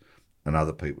others, and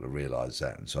other people have realised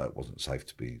that, and so it wasn't safe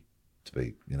to be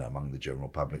among the general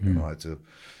public, and I had to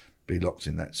be locked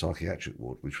in that psychiatric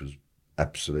ward, which was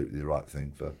absolutely the right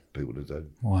thing for people to do.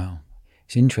 Wow.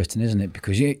 It's interesting, isn't it?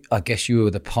 Because I guess you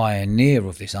were the pioneer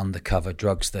of this undercover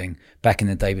drugs thing back in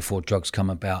the day before drugs come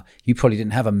about. You probably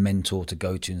didn't have a mentor to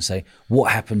go to and say,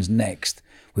 what happens next?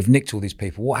 We've nicked all these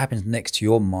people. What happens next to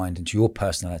your mind and to your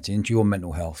personality and to your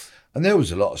mental health? And there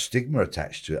was a lot of stigma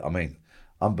attached to it. I mean,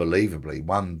 unbelievably,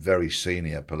 one very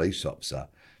senior police officer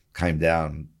came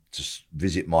down to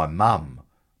visit my mum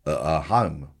at her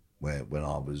home when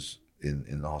I was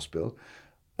in the hospital.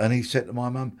 And he said to my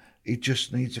mum, he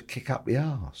just needs a kick up the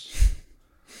arse,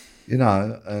 and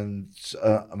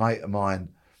a mate of mine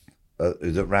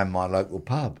that ran my local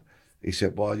pub, he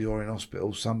said, while you're in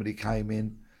hospital, somebody came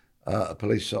in, a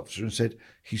police officer, and said,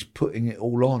 he's putting it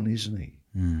all on, isn't he?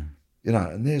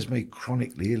 And there's me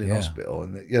chronically ill in hospital,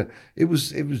 and it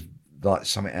was like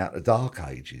something out of the dark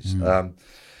ages. And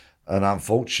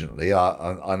unfortunately,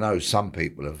 I know some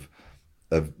people have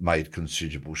made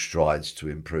considerable strides to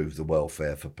improve the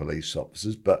welfare for police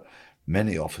officers, but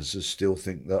many officers still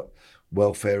think that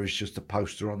welfare is just a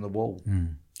poster on the wall.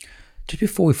 Just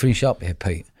before we finish up here,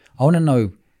 Pete, I want to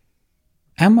know,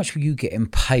 how much were you getting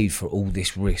paid for all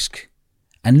this risk?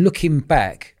 And looking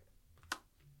back,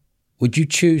 would you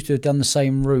choose to have done the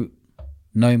same route,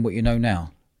 knowing what you know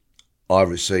now? I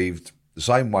received the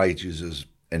same wages as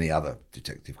any other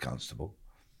detective constable.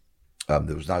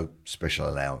 There was no special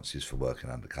allowances for working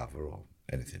undercover or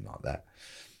anything like that.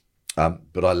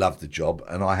 But I loved the job,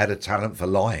 and I had a talent for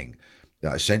lying.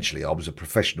 Essentially, I was a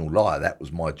professional liar. That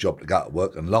was my job, to go to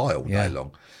work and lie all day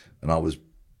long. And I was,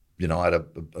 I had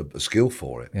a skill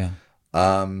for it.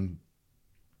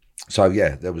 So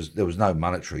there was no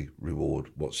monetary reward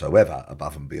whatsoever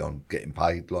above and beyond getting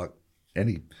paid like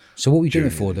any. So what were you doing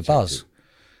it for? The buzz?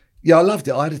 Yeah, I loved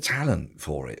it. I had a talent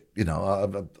for it.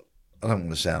 I don't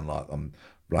want to sound like I'm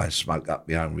blowing smoke up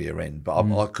my own rear end, but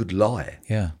I could lie.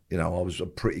 Yeah. I was a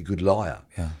pretty good liar.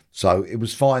 Yeah. So it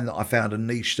was fine that I found a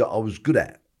niche that I was good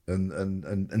at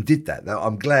and did that.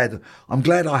 I'm glad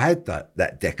I had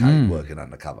that decade working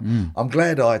undercover. I'm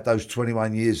glad I had those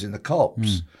 21 years in the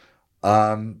cops.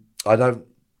 I don't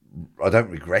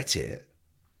regret it.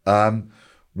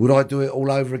 Would I do it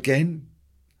all over again?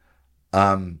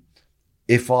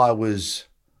 If I was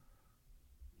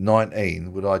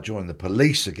 19, would I join the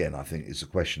police again? I think is a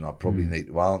question I probably need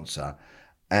to answer.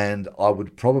 And I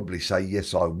would probably say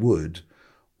yes, I would,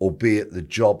 albeit the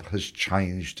job has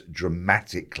changed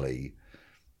dramatically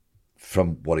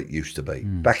from what it used to be.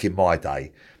 Back in my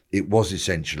day, it was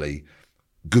essentially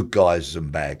good guys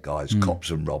and bad guys,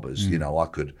 cops and robbers. I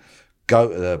could go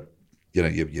to the,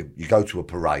 you go to a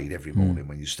parade every morning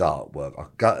when you start work. I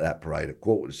could go to that parade at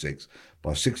 5:45.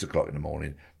 By 6 o'clock in the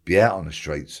morning, be out on the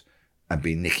streets and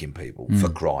be nicking people for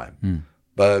crime.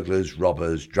 Burglars,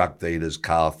 robbers, drug dealers,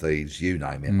 car thieves, you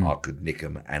name it, I could nick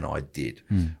them, and I did.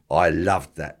 I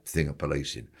loved that thing of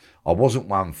policing. I wasn't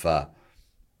one for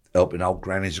helping old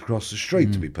grannies across the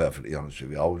street, to be perfectly honest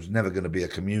with you. I was never going to be a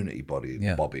community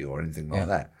bobby or anything like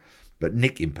that. But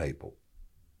nicking people.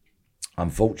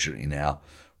 Unfortunately now,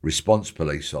 response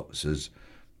police officers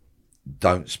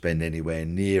don't spend anywhere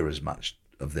near as much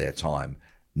of their time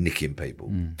nicking people,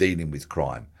 dealing with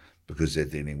crime, because they're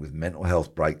dealing with mental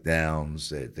health breakdowns,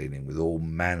 they're dealing with all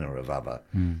manner of other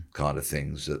kind of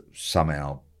things that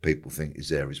somehow people think is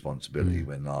their responsibility,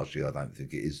 when largely I don't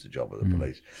think it is the job of the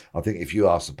police. I think if you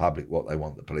ask the public what they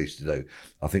want the police to do,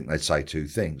 I think they'd say two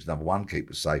things. Number one, keep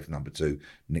us safe. Number two,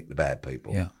 nick the bad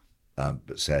people.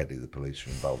 But sadly, the police are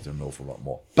involved in an awful lot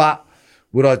more. But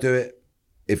would I do it?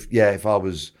 If I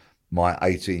was my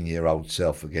 18-year-old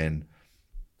self again,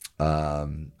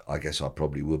 I guess I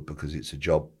probably would, because it's a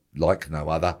job like no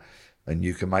other, and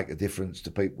you can make a difference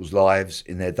to people's lives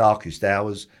in their darkest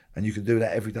hours, and you can do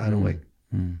that every day of the week.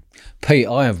 Pete,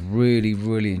 I have really,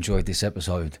 really enjoyed this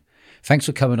episode. Thanks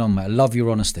for coming on, mate. I love your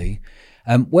honesty.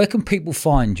 Where can people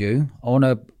find you? I want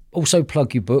to also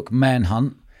plug your book,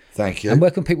 Manhunt. Thank you. And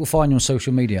where can people find you on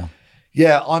social media?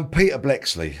 Yeah, I'm Peter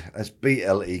Bleksley. That's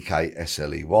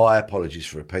Bleksley. Apologies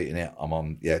for repeating it. I'm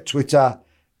on Twitter,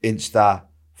 Insta,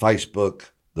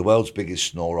 Facebook, the world's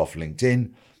biggest snore off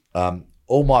LinkedIn.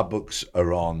 All my books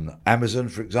are on Amazon,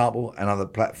 for example, and other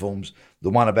platforms. The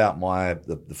one about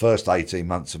the first 18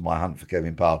 months of my hunt for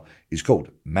Kevin Powell is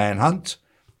called Manhunt.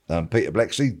 Peter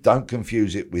Bleksley. Don't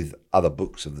confuse it with other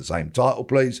books of the same title,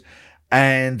 please.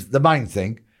 And the main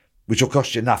thing, which will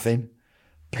cost you nothing,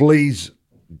 please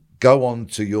go on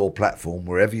to your platform,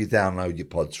 wherever you download your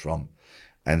pods from,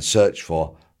 and search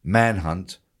for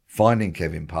Manhunt, Finding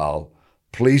Kevin Powell.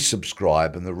 Please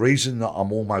subscribe. And the reason that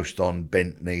I'm almost on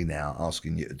bent knee now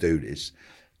asking you to do this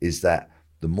is that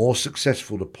the more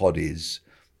successful the pod is,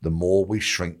 the more we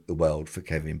shrink the world for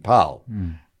Kevin Powell.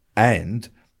 And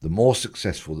the more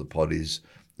successful the pod is,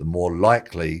 the more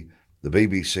likely the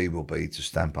BBC will be to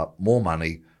stamp up more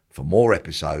money for more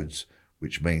episodes,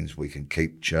 which means we can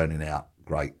keep churning out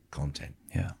great content.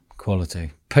 Yeah,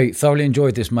 quality. Pete, thoroughly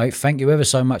enjoyed this, mate. Thank you ever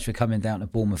so much for coming down to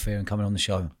Bournemouth here and coming on the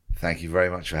show. Thank you very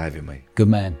much for having me. Good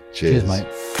man. Cheers Cheers,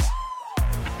 mate.